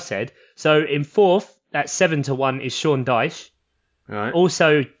what I've said. So in 4th, at 7-1 is Sean Dyche. Right.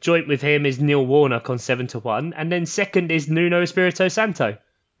 Also joint with him is Neil Warnock on 7-1, and then second is Nuno Espirito Santo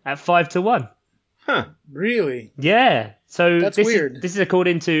at 5-1. Huh. Really? Yeah. So that's this weird. This is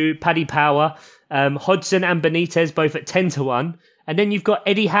according to Paddy Power. Hodgson and Benitez both at 10-1, and then you've got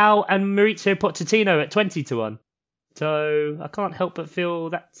Eddie Howe and Maurizio Pochettino at 20-1. So I can't help but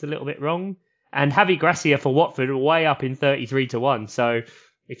feel that's a little bit wrong. And Javi Gracia for Watford are way up in 33-1. So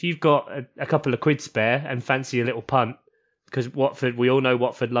if you've got a couple of quid spare and fancy a little punt, because Watford, we all know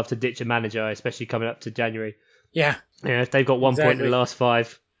Watford love to ditch a manager, especially coming up to January. Yeah. Yeah, if they've got 1 point in the last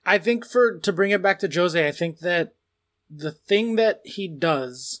 5. I think to bring it back to Jose, I think that the thing that he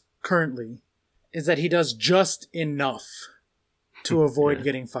does currently is that he does just enough to avoid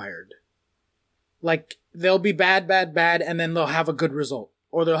getting fired. Like, they'll be bad, and then they'll have a good result.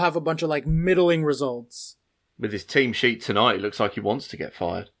 Or they'll have a bunch of, like, middling results. With his team sheet tonight, it looks like he wants to get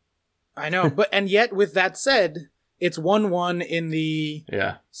fired. I know, and yet, with that said, it's 1-1 in the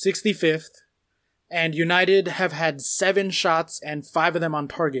 65th, and United have had 7 shots and 5 of them on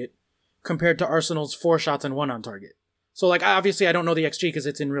target, compared to Arsenal's 4 shots and 1 on target. So, like, obviously I don't know the XG because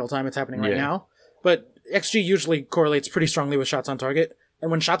it's in real time, it's happening right now, but XG usually correlates pretty strongly with shots on target, and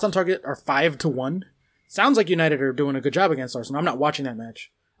when shots on target are 5-1, sounds like United are doing a good job against Arsenal. I'm not watching that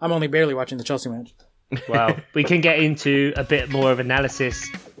match. I'm only barely watching the Chelsea match. Well, we can get into a bit more of analysis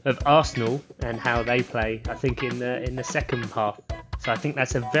of Arsenal and how they play, I think, in the second half. So I think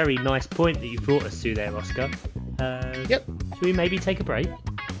that's a very nice point that you brought us to there, Oscar. Yep. Should we maybe take a break?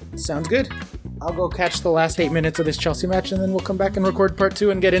 Sounds good. I'll go catch the last 8 minutes of this Chelsea match, and then we'll come back and record part 2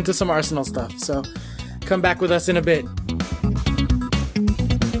 and get into some Arsenal stuff. So come back with us in a bit.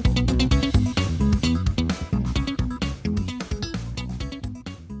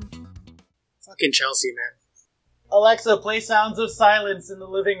 Fucking Chelsea, man. Alexa, play Sounds of Silence in the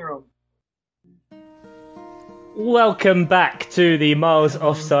living room. Welcome back to the Miles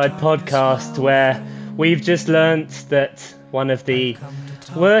Offside podcast, where we've just learnt that one of the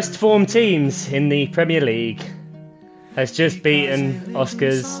worst form teams in the Premier League has just beaten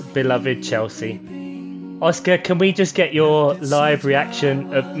Oscar's beloved Chelsea. Oscar, can we just get your live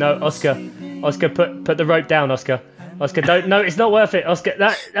reaction of... No, Oscar, put the rope down, Oscar. Oscar, don't... No, it's not worth it, Oscar.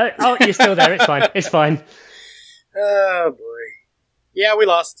 Oh, you're still there. It's fine. Oh, boy. Yeah, we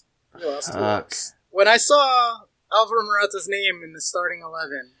lost. We lost. When I saw Alvaro Morata's name in the starting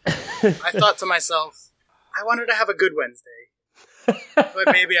 11, I thought to myself, I wanted to have a good Wednesday, but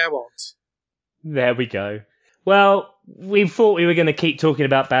maybe I won't. There we go. Well, we thought we were going to keep talking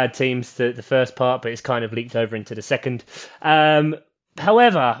about bad teams the first part, but it's kind of leaked over into the second.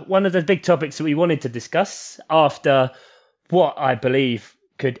 However, one of the big topics that we wanted to discuss after what I believe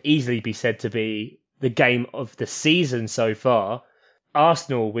could easily be said to be the game of the season so far,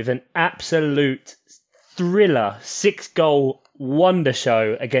 Arsenal with an absolute thriller 6-goal wonder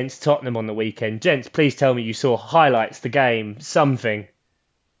show against Tottenham on the weekend. Gents, please tell me you saw highlights, the game, something.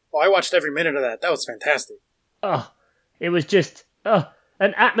 Oh, I watched every minute of that. That was fantastic. Oh, it was just an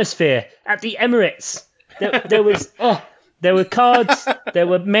atmosphere at the Emirates. There was there were cards, there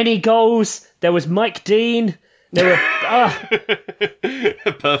were many goals, there was Mike Dean, there were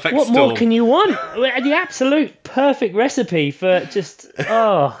perfect what storm. more can you want? The absolute perfect recipe for just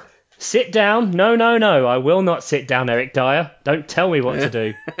sit down. No, I will not sit down, Eric Dyer. Don't tell me what to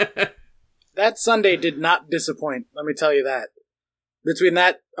do. That Sunday did not disappoint, let me tell you that. Between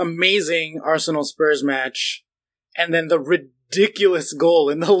that amazing Arsenal-Spurs match and then the ridiculous goal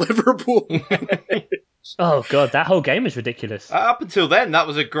in the Liverpool match. Oh, God, that whole game is ridiculous. Up until then, that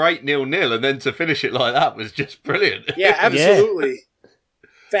was a great 0-0, and then to finish it like that was just brilliant. Yeah, absolutely. Yeah.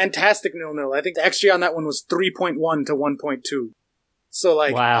 Fantastic 0-0. I think the XG on that one was 3.1 to 1.2. So,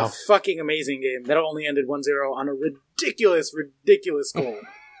 wow. A fucking amazing game that only ended 1-0 on a ridiculous goal.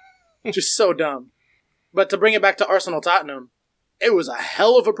 Just so dumb. But to bring it back to Arsenal-Tottenham, it was a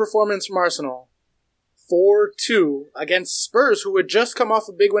hell of a performance from Arsenal. 4-2 against Spurs, who had just come off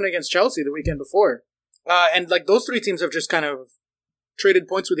a big win against Chelsea the weekend before. And those three teams have just kind of traded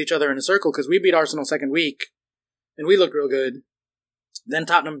points with each other in a circle, because we beat Arsenal second week, and we looked real good. Then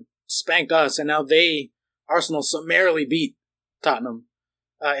Tottenham spanked us, and now Arsenal summarily beat Tottenham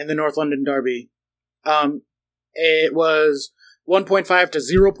in the North London derby. It was 1.5 to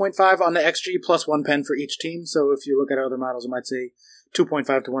 0.5 on the XG, plus 1 pen for each team. So if you look at other models, it might say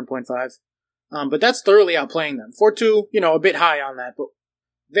 2.5 to 1.5. But that's thoroughly outplaying them. 4-2, a bit high on that, but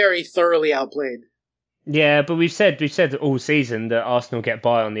very thoroughly outplayed. Yeah, but we've said all season that Arsenal get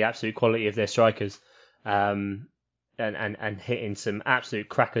by on the absolute quality of their strikers, and hitting some absolute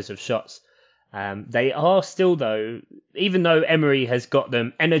crackers of shots. They are still, though, even though Emery has got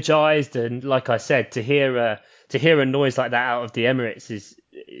them energised, and like I said, to hear a noise like that out of the Emirates is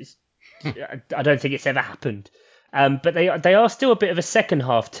I don't think it's ever happened. But they are still a bit of a second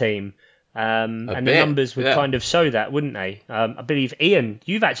half team. And the numbers would kind of show that, wouldn't they? I believe, Ian,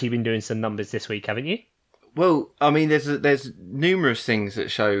 you've actually been doing some numbers this week, haven't you? Well, I mean, there's numerous things that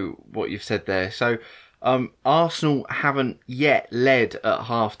show what you've said there. So, Arsenal haven't yet led at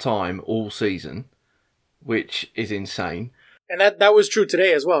half-time all season, which is insane. And that was true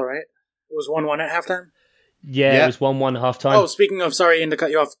today as well, right? It was 1-1 at halftime? Yeah, it was 1-1 at halftime. Oh, speaking of, sorry, Ian, to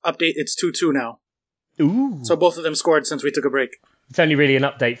cut you off, update, it's 2-2 now. Ooh. So both of them scored since we took a break. It's only really an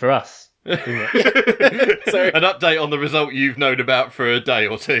update for us. An update on the result you've known about for a day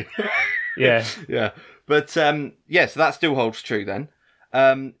or two. Yeah. Yeah. But, so that still holds true then.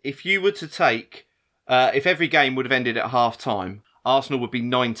 If you were to take, if every game would have ended at half-time, Arsenal would be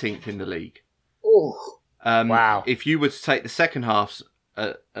 19th in the league. Oh. Wow. If you were to take the second half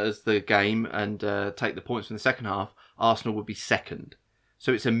as the game and take the points from the second half, Arsenal would be second.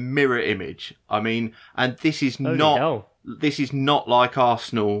 So it's a mirror image. I mean, and this is not like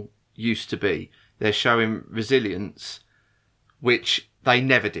Arsenal used to be. They're showing resilience, which they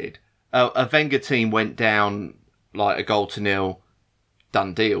never did. A Wenger team went down like 1-0,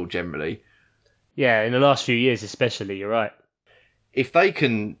 done deal generally. Yeah, in the last few years especially, you're right. If they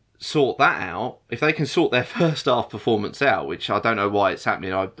can sort that out, if they can sort their first half performance out, which I don't know why it's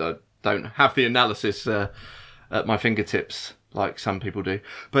happening, I don't have the analysis at my fingertips like some people do.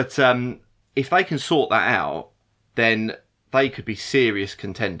 But if they can sort that out, then they could be serious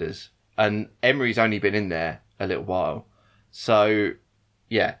contenders. And Emery's only been in there a little while, so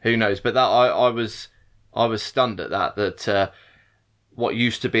yeah, who knows? But that I was stunned at that what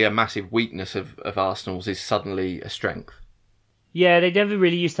used to be a massive weakness of Arsenal's is suddenly a strength. Yeah, they never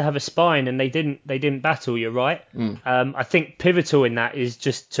really used to have a spine, and they didn't battle. You're right. I think pivotal in that is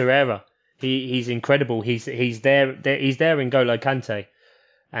just Torreira. He's incredible. He's there in N'Golo Kante,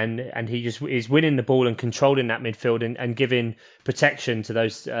 and he just is winning the ball and controlling that midfield and giving protection to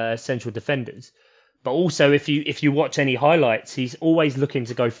those central defenders. But also, if you watch any highlights, he's always looking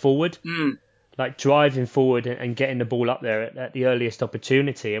to go forward, like driving forward and getting the ball up there at the earliest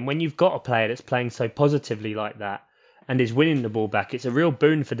opportunity. And when you've got a player that's playing so positively like that and is winning the ball back, it's a real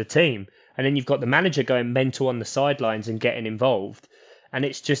boon for the team. And then you've got the manager going mental on the sidelines and getting involved. And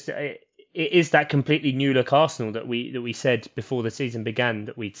it's just it is that completely new look Arsenal that we said before the season began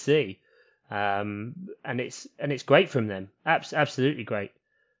that we'd see. And it's great from them. Absolutely great.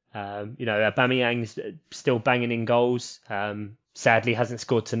 Aubameyang's still banging in goals. Sadly, hasn't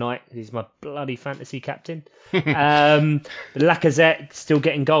scored tonight. He's my bloody fantasy captain. Lacazette still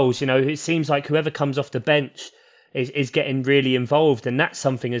getting goals. It seems like whoever comes off the bench is getting really involved, and that's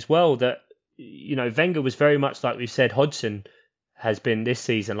something as well that Wenger was very much like we've said Hodgson has been this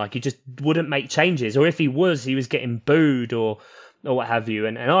season. Like, he just wouldn't make changes, or if he was getting booed or what have you.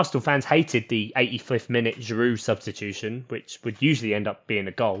 And Arsenal fans hated the 85th minute Giroud substitution, which would usually end up being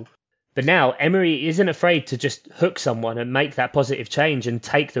a goal. But now Emery isn't afraid to just hook someone and make that positive change and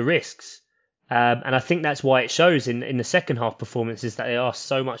take the risks. And I think that's why it shows in the second half performances that they are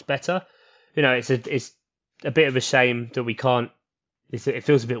so much better. It's a bit of a shame that we can't. It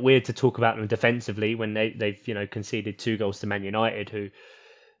feels a bit weird to talk about them defensively when they've conceded 2 goals to Man United, who,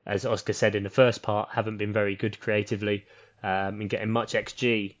 as Oscar said in the first part, haven't been very good creatively and getting much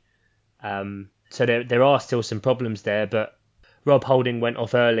XG. So there are still some problems there, but Rob Holding went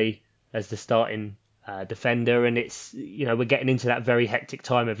off early as the starting defender, and it's we're getting into that very hectic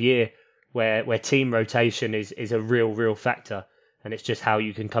time of year where team rotation is a real factor, and it's just how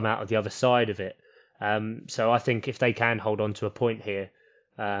you can come out of the other side of it. So I think if they can hold on to a point here,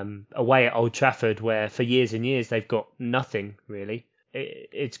 away at Old Trafford, where for years and years they've got nothing really,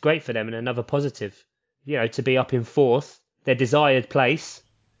 it's great for them and another positive. To be up in 4th, their desired place.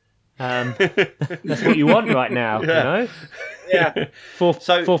 That's what you want right now, Yeah. Yeah.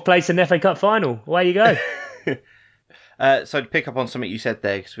 Fourth place in the FA Cup final. Away you go. So to pick up on something you said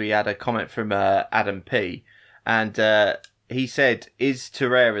there, because we had a comment from Adam P, and he said, "Is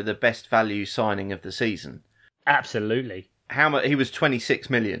Torreira the best value signing of the season?" Absolutely. How much? He was 26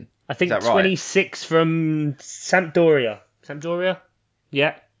 million. I think Is that 26 right? from Sampdoria. Sampdoria?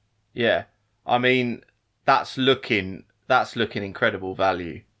 Yeah. Yeah. I mean, that's looking incredible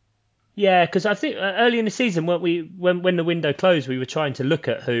value. Yeah, because I think early in the season when the window closed, we were trying to look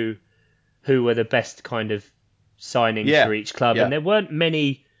at who were the best kind of signings for each club, and there weren't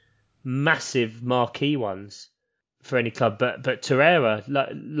many massive marquee ones for any club. But Torreira,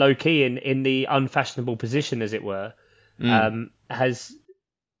 low key in the unfashionable position, as it were, has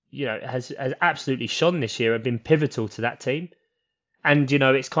absolutely shone this year and been pivotal to that team. And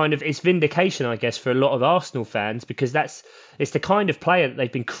it's vindication, I guess, for a lot of Arsenal fans, because it's the kind of player that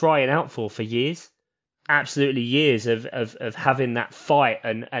they've been crying out for years, absolutely years of having that fight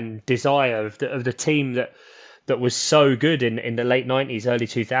and desire of the team that was so good in the late 90s, early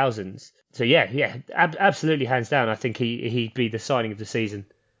 2000s. So absolutely, hands down, I think he'd be the signing of the season.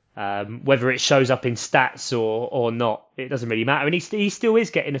 Whether it shows up in stats or not, it doesn't really matter. And he still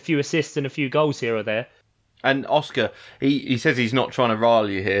is getting a few assists and a few goals here or there. And Oscar, he says he's not trying to rile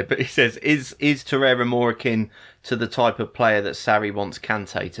you here, but he says, is Torreira more akin to the type of player that Sarri wants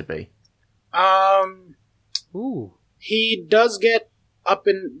Kante to be? Ooh. He does get up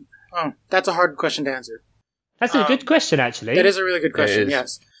in... Oh, that's a hard question to answer. That's a good question, actually. That is a really good question,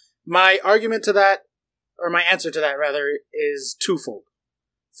 yes. My argument to that, or my answer to that, rather, is twofold.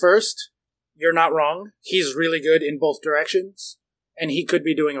 First, you're not wrong. He's really good in both directions, and he could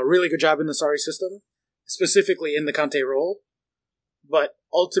be doing a really good job in the Sarri system, specifically in the Kante role. But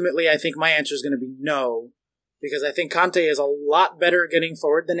ultimately, I think my answer is going to be no, because I think Kante is a lot better getting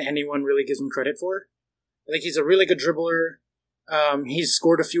forward than anyone really gives him credit for. I think he's a really good dribbler. He's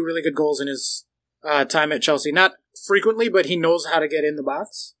scored a few really good goals in his time at Chelsea. Not frequently, but he knows how to get in the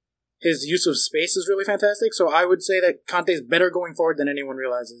box. His use of space is really fantastic. So I would say that Kante's better going forward than anyone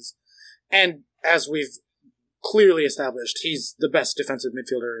realizes. And as we've clearly established, he's the best defensive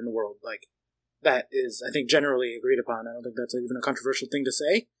midfielder in the world. Like, that is, I think, generally agreed upon. I don't think that's even a controversial thing to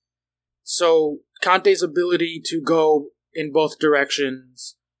say. So Kante's ability to go in both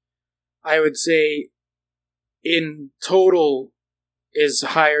directions. I would say in total is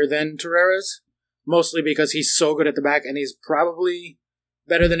higher than Torreira's, mostly because he's so good at the back and he's probably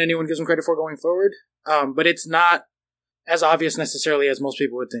better than anyone gives him credit for going forward. But it's not as obvious necessarily as most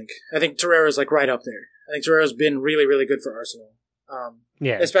people would think. I think Torreira's like right up there. I think Torreira's been really, really good for Arsenal.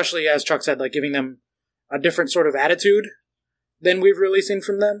 Especially, as Chuck said, like giving them a different sort of attitude than we've really seen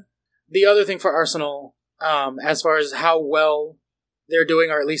from them. The other thing for Arsenal, as far as how well they're doing,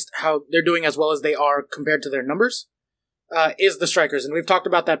 or at least how they're doing as well as they are compared to their numbers, is the strikers. And we've talked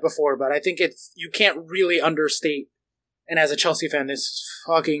about that before, but I think you can't really understate, and as a Chelsea fan, this is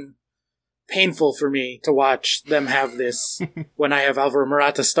fucking painful for me to watch them have this when I have Alvaro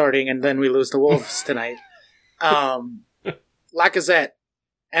Morata starting and then we lose to Wolves tonight. Lacazette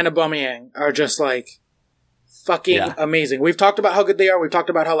and Aubameyang are just like fucking amazing. We've talked about how good they are. We've talked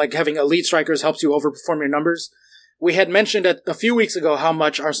about how like having elite strikers helps you overperform your numbers. We had mentioned a few weeks ago how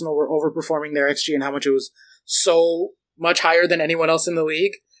much Arsenal were overperforming their XG and how much it was so much higher than anyone else in the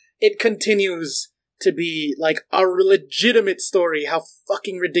league. It continues to be like a legitimate story how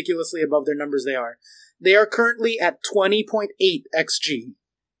fucking ridiculously above their numbers they are. They are currently at 20.8 XG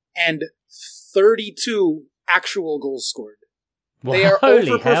and 32 actual goals scored. Wow, they are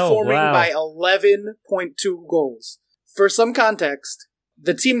overperforming by wow. 11.2 goals. For some context,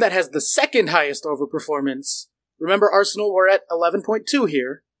 the team that has the second highest overperformance, remember Arsenal were at 11.2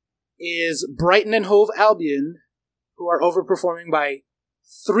 here, is Brighton and Hove Albion, who are overperforming by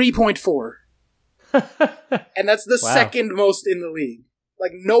 3.4. And that's the second most in the league.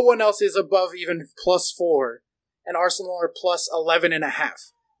 Like, no one else is above even +4, and Arsenal are +11.5.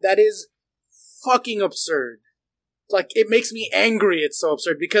 That is fucking absurd. Like, it makes me angry it's so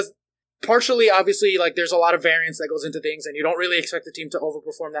absurd, because partially, obviously, like, there's a lot of variance that goes into things, and you don't really expect the team to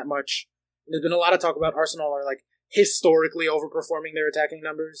overperform that much. There's been a lot of talk about Arsenal are, like, historically overperforming their attacking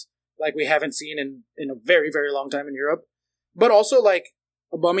numbers, like we haven't seen in a very, very long time in Europe. But also, like,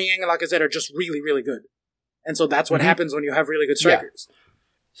 Aubameyang and Lacazette are just really, really good. And so that's what happens when you have really good strikers. Yeah.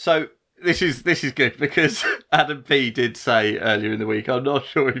 So this is good, because Adam P did say earlier in the week, I'm not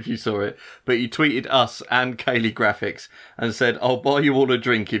sure if you saw it, but he tweeted us and Kaylee Graphics and said, I'll buy you all a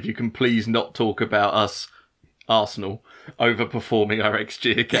drink if you can please not talk about us, Arsenal, overperforming our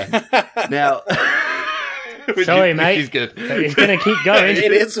XG again. Now, sorry, mate. Which is good. It's going to keep going.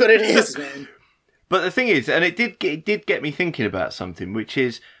 It is what it is, man. But the thing is, and it did get me thinking about something, which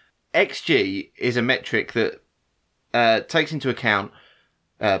is XG is a metric that takes into account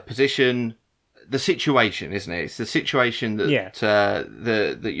position, the situation, isn't it? It's the situation that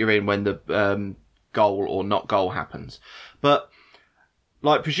that you're in when the goal or not goal happens. But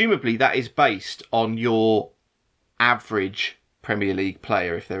like, presumably that is based on your average Premier League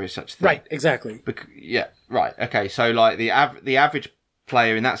player, if there is such a thing. Right, exactly. Yeah, right. Okay, so like the average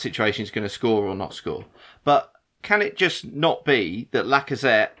player in that situation is going to score or not score. But can it just not be that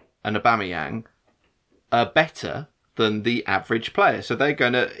Lacazette and Aubameyang are better than the average player? So they're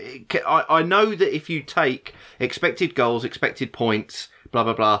going to... I know that if you take expected goals, expected points, blah,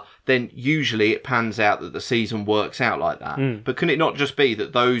 blah, blah, then usually it pans out that the season works out like that. But can it not just be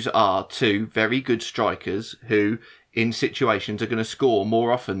that those are two very good strikers who, in situations, are going to score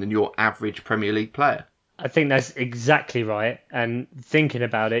more often than your average Premier League player? I think that's exactly right. And thinking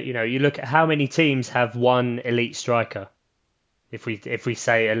about it, you look at how many teams have one elite striker. If we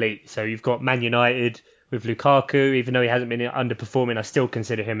say elite, so you've got Man United with Lukaku. Even though he hasn't been underperforming, I still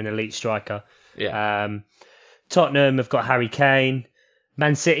consider him an elite striker. Yeah. Tottenham have got Harry Kane.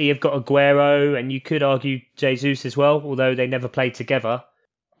 Man City have got Aguero, and you could argue Jesus as well, although they never played together.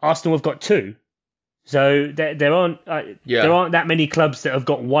 Arsenal have got two. So there aren't that many clubs that have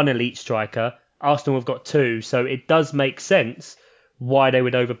got one elite striker. Arsenal have got two, so it does make sense why they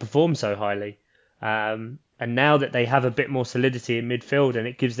would overperform so highly. And now that they have a bit more solidity in midfield, and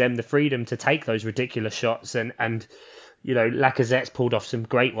it gives them the freedom to take those ridiculous shots, and Lacazette's pulled off some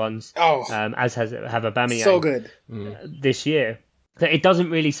great ones, as have Aubameyang. So good. This year. That it doesn't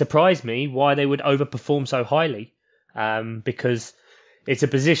really surprise me why they would overperform so highly, because it's a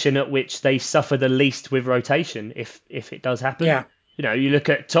position at which they suffer the least with rotation, if it does happen. Yeah. You look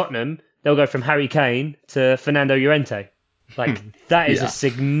at Tottenham, they'll go from Harry Kane to Fernando Llorente. Like, that is a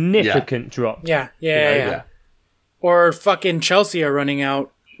significant drop. Yeah. Or fucking Chelsea are running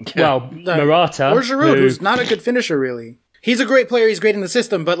out. Well, Morata. Or Giroud, who's not a good finisher, really. He's a great player, he's great in the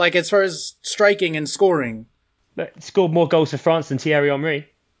system, but like as far as striking and scoring... But scored more goals for France than Thierry Henry.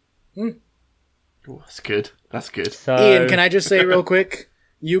 Ooh, that's good. So, Ian, can I just say real quick?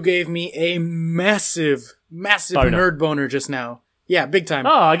 You gave me a massive boner. nerd boner just now. Yeah, big time. Oh,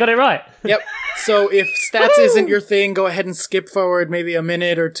 I got it right. Yep. So if stats isn't your thing, go ahead and skip forward maybe a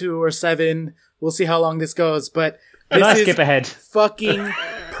minute or 2 or 7. We'll see how long this goes. But this is skip ahead. Fucking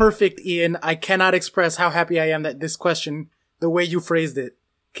perfect, Ian. I cannot express how happy I am that this question, the way you phrased it,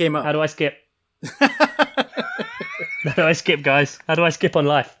 came up. How do I skip? How do I skip, guys? How do I skip on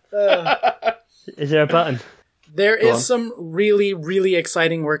life? Is there a button? There is some really, really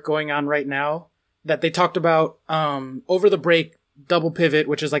exciting work going on right now that they talked about over the break. Double Pivot,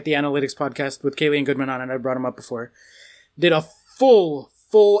 which is like the analytics podcast with Kaylee and Goodman on it, I brought him up before, did a full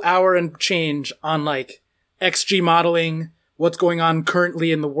hour and change on like XG modeling, what's going on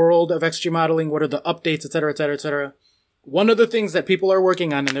currently in the world of XG modeling, what are the updates, et cetera, et cetera, et cetera. One of the things that people are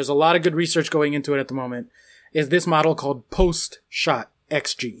working on, and there's a lot of good research going into it at the moment, is this model called post-shot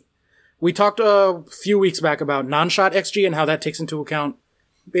XG. We talked a few weeks back about non-shot XG and how that takes into account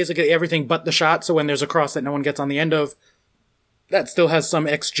basically everything but the shot. So when there's a cross that no one gets on the end of, that still has some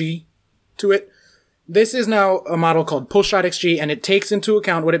XG to it. This is now a model called post-shot XG, and it takes into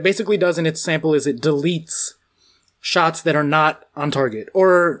account what it basically does in its sample is it deletes shots that are not on target.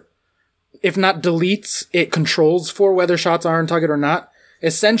 Or if not deletes, it controls for whether shots are on target or not.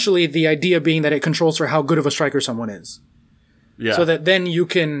 Essentially, the idea being that it controls for how good of a striker someone is. Yeah. So that then you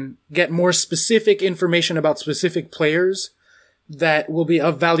can get more specific information about specific players that will be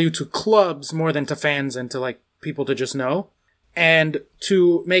of value to clubs more than to fans and to like people to just know. And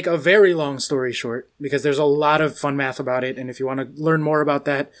to make a very long story short, because there's a lot of fun math about it, and if you want to learn more about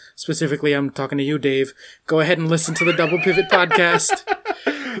that, specifically I'm talking to you, Dave, go ahead and listen to the Double Pivot podcast.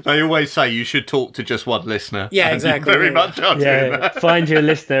 They always say you should talk to just one listener. Yeah, exactly. Very much are doing that. Find your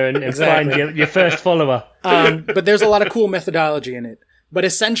listener and Exactly. find your first follower. But there's a lot of cool methodology in it. But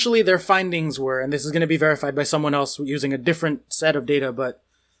essentially their findings were, and this is going to be verified by someone else using a different set of data, but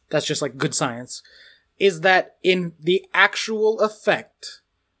that's just like good science, is that in the actual effect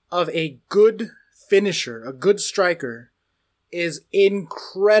of a good finisher, a good striker, is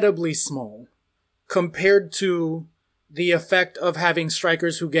incredibly small compared to the effect of having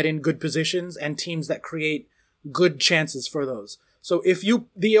strikers who get in good positions and teams that create good chances for those. So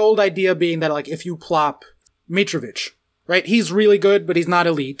the old idea being that like if you plop Mitrovic, right? He's really good, but he's not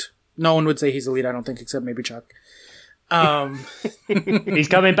elite. No one would say he's elite, I don't think, except maybe Chuck. He's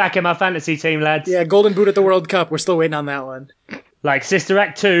coming back in my fantasy team, lads. Yeah, Golden Boot at the World Cup. We're still waiting on that one. Like Sister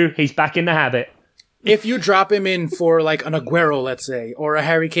Act 2, he's back in the habit. If you drop him in for like an Aguero, let's say, or a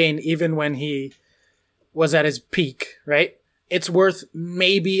Harry Kane, even when he was at his peak, right? It's worth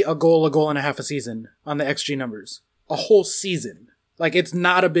maybe a goal and a half a season on the XG numbers. A whole season. Like, it's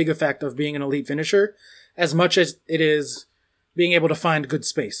not a big effect of being an elite finisher as much as it is being able to find good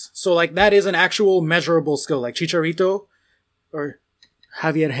space. So, like, that is an actual measurable skill. Like, Chicharito, or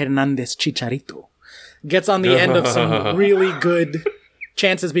Javier Hernandez Chicharito, gets on the end of some really good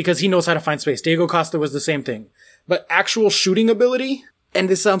chances because he knows how to find space. Diego Costa was the same thing. But actual shooting ability, and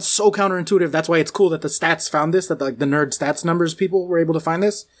this sounds so counterintuitive, that's why it's cool that the stats found this, that the nerd stats numbers people were able to find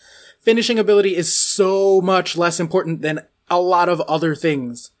this. Finishing ability is so much less important than a lot of other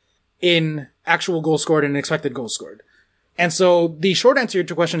things in actual goals scored and expected goals scored. And so the short answer to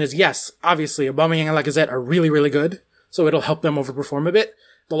your question is yes, obviously, Aubameyang and Lacazette are really, really good, so it'll help them overperform a bit.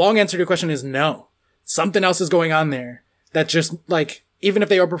 The long answer to your question is no. Something else is going on there that just, like, even if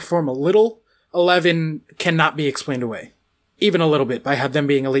they overperform a little, 11 cannot be explained away. Even a little bit by them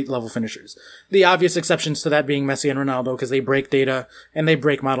being elite level finishers. The obvious exceptions to that being Messi and Ronaldo because they break data and they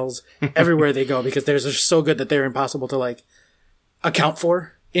break models everywhere they go because they're just so good that they're impossible to, like, account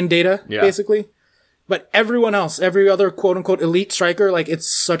for in data, basically. But everyone else, every other quote-unquote elite striker, like, it's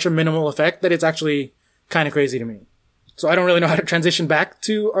such a minimal effect that it's actually kind of crazy to me. So I don't really know how to transition back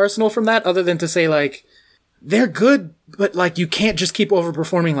to Arsenal from that other than to say, like, they're good, but, like, you can't just keep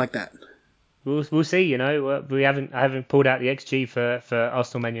overperforming like that. We'll see, you know. I haven't pulled out the XG for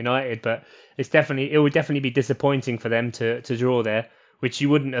Arsenal Man United, but it would definitely be disappointing for them to draw there, which you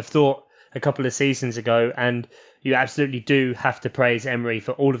wouldn't have thought a couple of seasons ago, and you absolutely do have to praise Emery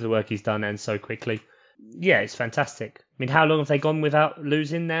for all of the work he's done and so quickly. Yeah, it's fantastic. I mean, how long have they gone without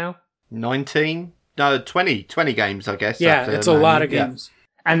losing now? 19? No, 20 games, I guess. Yeah, it's a lot of games.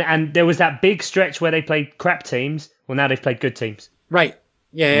 And there was that big stretch where they played crap teams. Well, now they've played good teams. Right.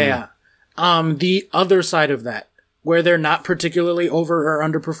 Yeah. The other side of that, where they're not particularly over or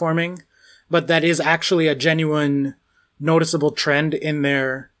underperforming, but that is actually a genuine noticeable trend in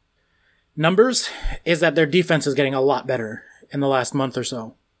their numbers, is that their defense is getting a lot better in the last month or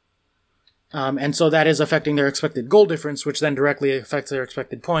so. And so that is affecting their expected goal difference, which then directly affects their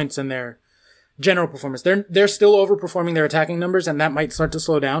expected points and their general performance. They're still overperforming their attacking numbers, and that might start to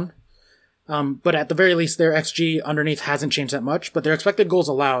slow down. But at the very least, their XG underneath hasn't changed that much, but their expected goals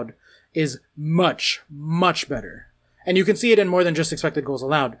allowed is much, much better. And you can see it in more than just expected goals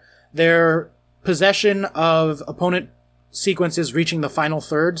allowed. Their possession of opponent sequences reaching the final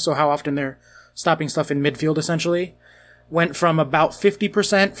third, so how often they're stopping stuff in midfield essentially, went from about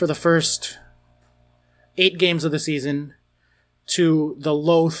 50% for the first 8 games of the season to the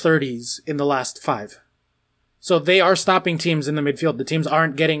low 30s in the last 5. So they are stopping teams in the midfield. The teams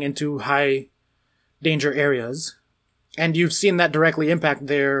aren't getting into high danger areas. And you've seen that directly impact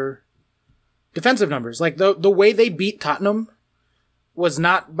their defensive numbers. Like the way they beat Tottenham was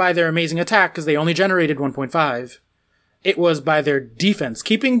not by their amazing attack because they only generated 1.5. It was by their defense.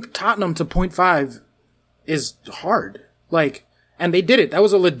 Keeping Tottenham to 0.5 is hard. And they did it. That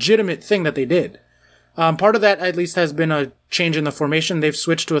was a legitimate thing that they did. Part of that at least has been a change in the formation. They've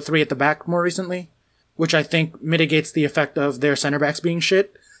switched to a 3 at the back more recently, which I think mitigates the effect of their center backs being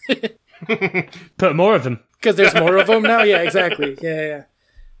shit. Put more of them. Because there's more of them now? Yeah, exactly. Yeah.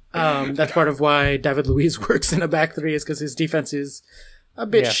 That's part of why David Luiz works in a back 3 is because his defense is a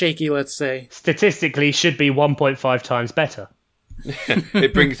bit shaky, let's say. Statistically, should be 1.5 times better.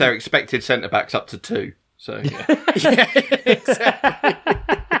 It brings their expected centre-backs up to 2. So, yeah. Yeah, exactly.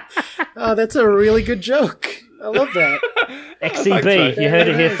 Oh, that's a really good joke. I love that. XCB, you heard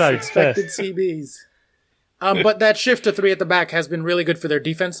it here folks. Expected CBs. But that shift to 3 at the back has been really good for their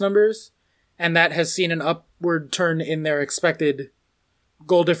defense numbers, and that has seen an upward turn in their expected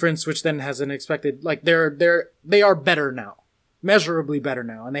goal difference, which then has an expected, they are better now. Measurably better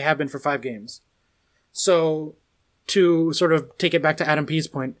now, and they have been for 5 games. So, to sort of take it back to Adam P's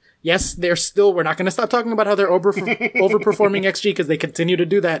point, yes, we're not going to stop talking about how they're overperforming XG because they continue to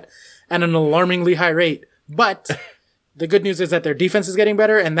do that at an alarmingly high rate. But the good news is that their defense is getting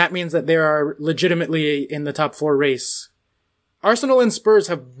better, and that means that they are legitimately in the top 4 race. Arsenal and Spurs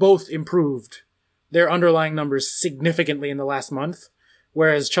have both improved their underlying numbers significantly in the last month,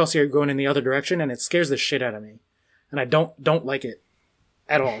 whereas Chelsea are going in the other direction, and it scares the shit out of me. And I don't like it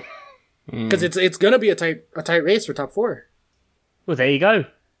at all. Because it's going to be a tight race for top 4. Well, there you go.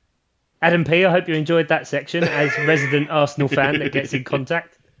 Adam P, I hope you enjoyed that section as resident Arsenal fan that gets in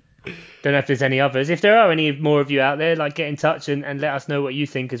contact. Don't know if there's any others. If there are any more of you out there, get in touch and let us know what you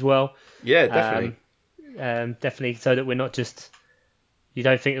think as well. Yeah, definitely. Definitely, so that we're not just... You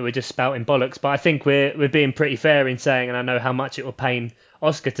don't think that we're just spouting bollocks, but I think we're being pretty fair in saying, and I know how much it will pain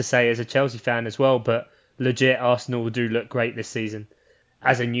Oscar to say as a Chelsea fan as well, but legit Arsenal do look great this season.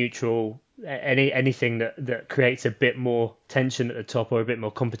 As a neutral, anything that creates a bit more tension at the top or a bit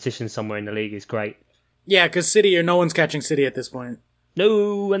more competition somewhere in the league is great. Yeah, because no one's catching City at this point.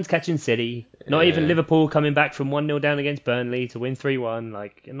 No one's catching City. Not even Liverpool coming back from 1-0 down against Burnley to win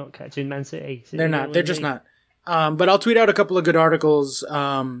 3-1. You're not catching Man City. They're not. They're just not. But I'll tweet out a couple of good articles.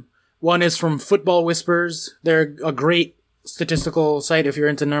 One is from Football Whispers. They're a great statistical site if you're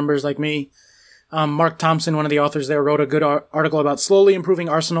into numbers like me. Mark Thompson, one of the authors there, wrote a good article about slowly improving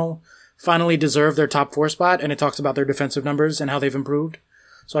Arsenal finally deserve their top 4 spot, and it talks about their defensive numbers and how they've improved.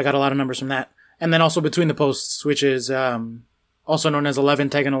 So I got a lot of numbers from that. And then also Between the Posts, which is also known as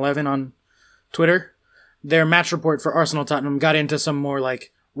 11 Tegan 11 on Twitter. Their match report for Arsenal Tottenham got into some more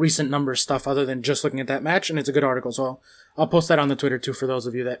recent number stuff other than just looking at that match, and it's a good article. So I'll post that on the Twitter too for those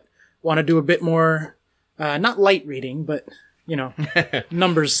of you that want to do a bit more, not light reading, but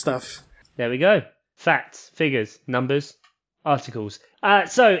numbers stuff. There we go. Facts, figures, numbers, articles.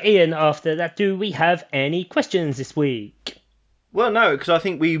 So, Ian, after that, do we have any questions this week? Well, no, because I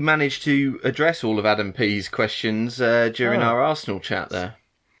think we managed to address all of Adam P's questions during our Arsenal chat there.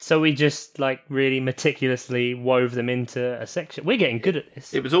 So we just really meticulously wove them into a section. We're getting good at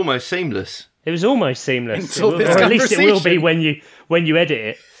this. It was almost seamless. Until this or at least it will be when you edit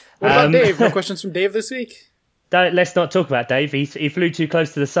it. What about Dave? No questions from Dave this week? Let's not talk about Dave. He flew too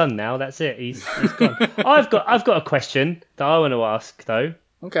close to the sun now. That's it. He's gone. I've got a question that I want to ask though.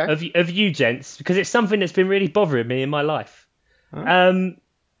 Okay. Of you gents, because it's something that's been really bothering me in my life. And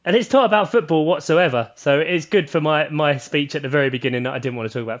it's not about football whatsoever. So it's good for my speech at the very beginning that I didn't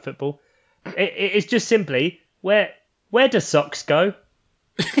want to talk about football. It's just simply where does socks go?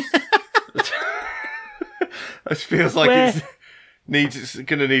 It feels like it's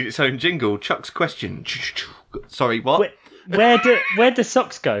going to need its own jingle. Chuck's question. Sorry, what? Where do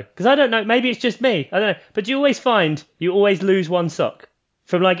socks go? Because I don't know. Maybe it's just me. I don't know. But do you always find you always lose one sock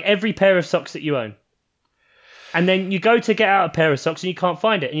from every pair of socks that you own? And then you go to get out a pair of socks and you can't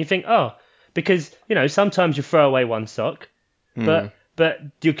find it. And you think, because, sometimes you throw away one sock, but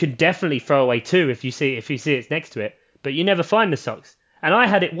you could definitely throw away 2 if you see it's next to it. But you never find the socks. And I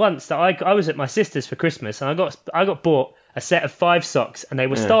had it once that I was at my sister's for Christmas and I got bought a set of 5 socks, and they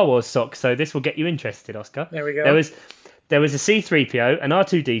were Star Wars socks. So this will get you interested, Oscar. There we go. There was a C-3PO, an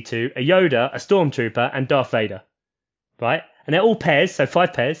R2-D2, a Yoda, a Stormtrooper, and Darth Vader. Right? And they're all pairs, so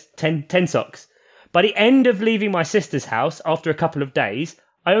 5 pairs, 10 socks. By the end of leaving my sister's house, after a couple of days,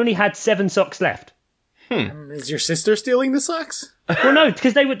 I only had 7 socks left. Is your sister stealing the socks? Well, no,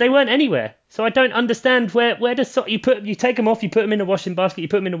 because they weren't anywhere. So I don't understand where the you take them off, you put them in a washing basket, you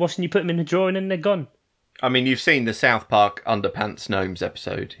put them in a washing, you put them in a drawer, and then they're gone. I mean, you've seen the South Park Underpants Gnomes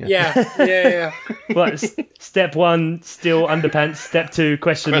episode. Yeah. What? Step 1, steal underpants. Step 2,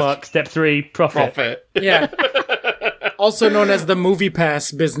 question mark. Step 3, profit. Yeah. Also known as the Movie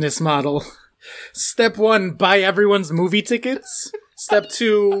Pass business model. Step 1, buy everyone's movie tickets. Step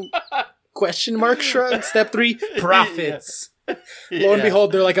 2, question mark shrug. Step 3, profits. Lo and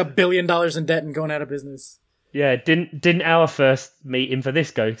behold, they're like $1 billion in debt and going out of business. Yeah, didn't our first meeting for this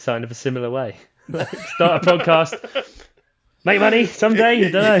go kind of a similar way? Start a podcast, make money someday.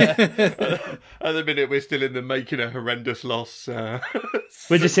 I don't know. At the minute, we're still in the making a horrendous loss.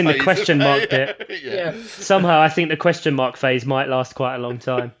 We're just in the question mark bit. Yeah. Somehow, I think the question mark phase might last quite a long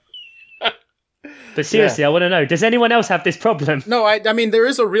time. But seriously, I want to know: does anyone else have this problem? No, I mean there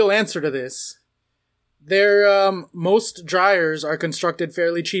is a real answer to this. Most dryers are constructed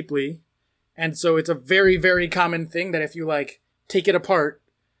fairly cheaply, and so it's a very, very common thing that if you take it apart,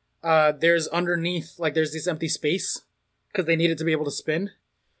 there's underneath there's this empty space because they need it to be able to spin,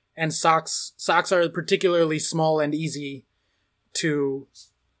 and socks are particularly small and easy to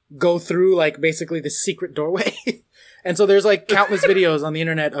go through, basically the secret doorway. And so there's countless videos on the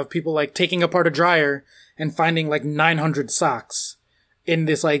internet of people taking apart a dryer and finding 900 socks in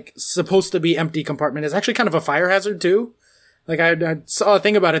this supposed to be empty compartment. It's actually kind of a fire hazard too. I saw a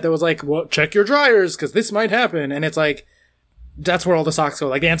thing about it that was well, check your dryers because this might happen. And it's that's where all the socks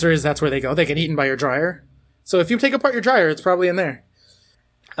go. The answer is that's where they go. They get eaten by your dryer. So if you take apart your dryer, it's probably in there.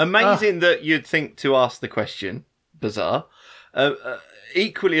 Amazing that you'd think to ask the question. Bizarre.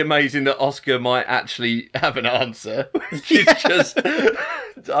 Equally amazing that Oscar might actually have an answer, which is just,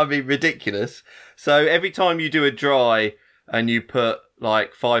 ridiculous. So every time you do a dry and you put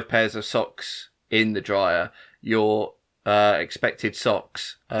 5 pairs of socks in the dryer, your expected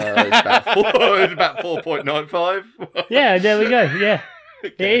socks is about 4.95. Yeah, there we go. Yeah,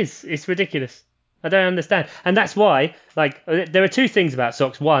 okay. It is. It's ridiculous. I don't understand. And that's why, there are 2 things about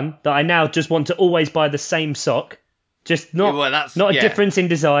socks. One, that I now just want to always buy the same sock. Just not a difference in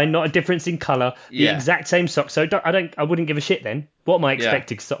design, not a difference in colour, the exact same sock. So I wouldn't give a shit then what my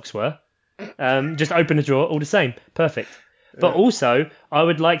expected socks were. Just open a drawer, all the same, perfect. But also, I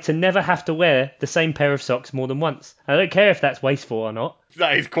would like to never have to wear the same pair of socks more than once. I don't care if that's wasteful or not.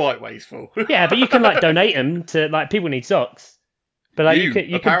 That is quite wasteful. Yeah, but you can donate them to people need socks. But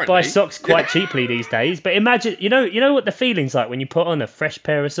you can buy socks quite cheaply these days. But imagine, you know what the feeling's like when you put on a fresh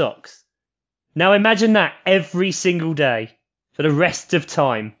pair of socks. Now imagine that every single day for the rest of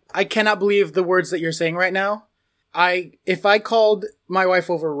time. I cannot believe the words that you're saying right now. If I called my wife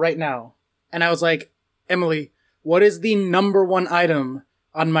over right now and I was like, Emily, what is the number 1 item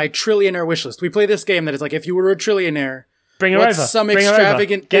on my trillionaire wish list? We play this game that is if you were a trillionaire, bring her what's over. Some Bring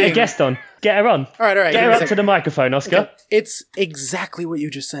extravagant Get thing? A guest on. Get her on. All right. Get her up to the microphone, Oscar. Okay. It's exactly what you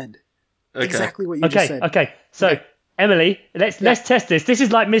just said. Okay. Exactly what you just said. Okay. So, Emily, let's test this. This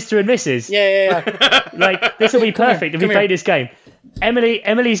is like Mr. and Mrs. Yeah. This will be perfect if we play this game.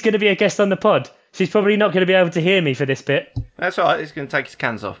 Emily's going to be a guest on the pod. She's probably not going to be able to hear me for this bit. That's all right. He's going to take his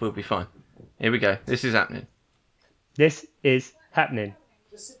cans off. We'll be fine. Here we go. This is happening. This is happening.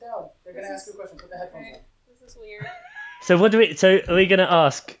 Just sit down. They're going to ask you a question. Put the headphones on. This is weird. So are we going to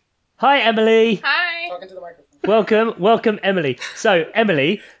ask? Hi, Emily. Hi. Talking to the microphone. Welcome, Emily. So,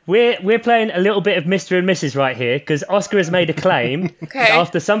 Emily, we're playing a little bit of Mr. and Mrs. right here because Oscar has made a claim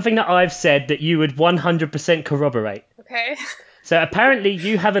after something that I've said that you would 100% corroborate. Okay. So apparently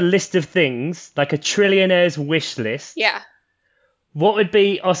you have a list of things, like a trillionaire's wish list. Yeah. What would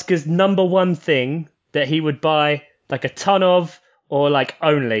be Oscar's number 1 thing that he would buy, a ton of, or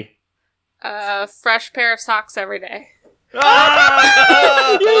only? Fresh pair of socks every day. You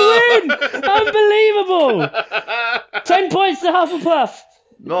win! Unbelievable! 10 points to Hufflepuff.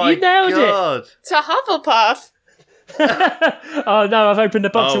 You nailed it. To Hufflepuff. Oh no, I've opened a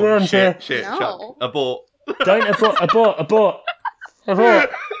box of worms here. Shit, No. Chuck. Abort. Don't abort.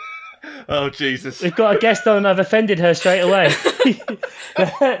 Oh, Jesus. We've got a guest on and I've offended her straight away.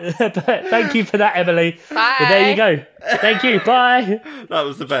 But thank you for that, Emily. Bye. But there you go. Thank you. Bye. That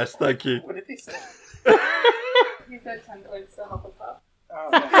was the best. Thank you. What did he say? He said 10 points to Hufflepuff.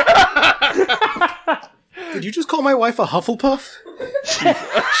 Did you just call my wife a Hufflepuff?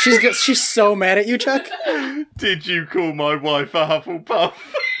 She's so mad at you, Chuck. Did you call my wife a Hufflepuff?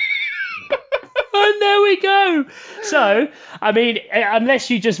 And there we go. So, I mean, unless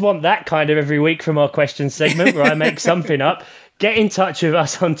you just want that kind of every week from our question segment where I make something up, get in touch with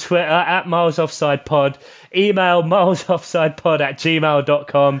us on Twitter at MilesOffsidePod, email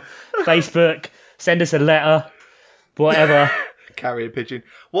milesoffsidepod@gmail.com, Facebook, send us a letter, whatever. Carrier pigeon.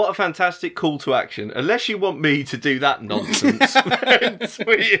 What a fantastic call to action. Unless you want me to do that nonsense,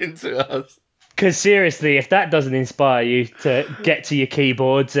 tweet into us. Because seriously, if that doesn't inspire you to get to your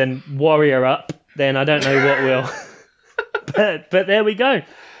keyboards and warrior up, then I don't know what will. But there we go.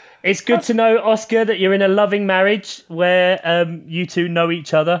 It's good to know, Oscar, that you're in a loving marriage where you two know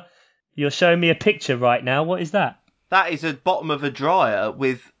each other. You're showing me a picture right now. What is that? That is a bottom of a dryer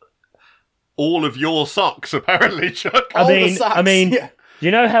with all of your socks, apparently, Chuck. All the socks. Yeah.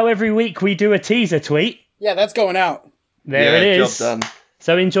 You know how every week we do a teaser tweet? Yeah, that's going out. There it is. Job done.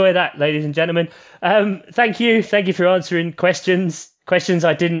 So enjoy that, ladies and gentlemen. Thank you for answering questions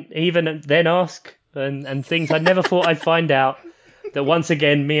I didn't even then ask, and things I never thought I'd find out. That once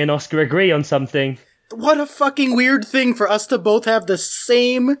again, me and Oscar agree on something. What a fucking weird thing for us to both have the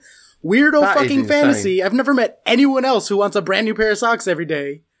same weirdo That is fucking insane. fantasy. I've never met anyone else who wants a brand new pair of socks every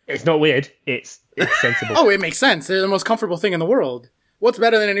day. It's not weird. It's sensible. Oh, it makes sense. They're the most comfortable thing in the world. What's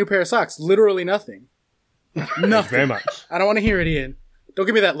better than a new pair of socks? Literally nothing. Nothing. Very much. I don't want to hear it, Ian. Don't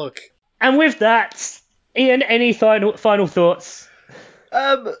give me that look. And with that, Ian, any final thoughts?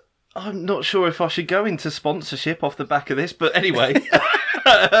 I'm not sure if I should go into sponsorship off the back of this, but anyway.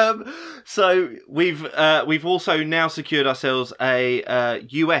 So we've also now secured ourselves a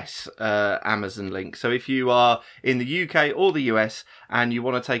US Amazon link. So if you are in the UK or the US and you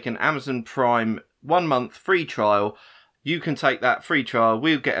want to take an Amazon Prime 1 month free trial, you can take that free trial.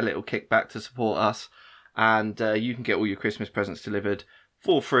 We'll get a little kickback to support us, and you can get all your Christmas presents delivered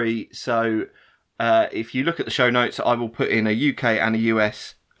for free. So if you look at the show notes, I will put in a UK and a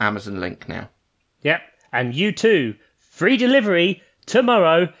US Amazon link now. Yep. And you too, free delivery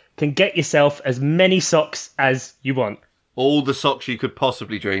tomorrow, can get yourself as many socks as you want. All the socks you could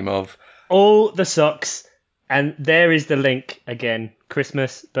possibly dream of. All the socks. And there is the link again.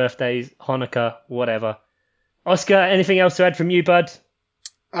 Christmas, birthdays, Hanukkah, whatever. Oscar, anything else to add from you, bud?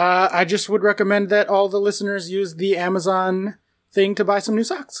 I just would recommend that all the listeners use the Amazon thing to buy some new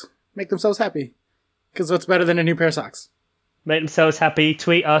socks. Make themselves happy. Because what's better than a new pair of socks? Make themselves happy.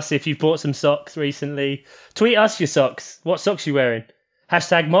 Tweet us if you've bought some socks recently. Tweet us your socks. What socks you wearing?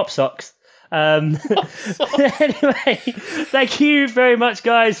 Hashtag mop socks. Anyway, thank you very much,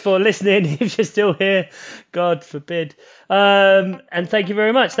 guys, for listening. If you're still here, God forbid. And thank you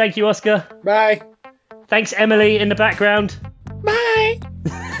very much. Thank you, Oscar. Bye. Thanks, Emily, in the background. Bye.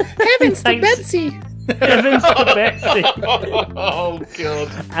 Heavens to Betsy. Heavens to Betsy. Oh,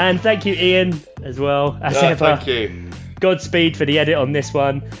 God. And thank you, Ian, as well, as ever. Thank you. Godspeed for the edit on this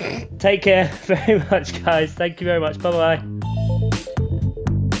one. Take care very much, guys. Thank you very much. Bye-bye.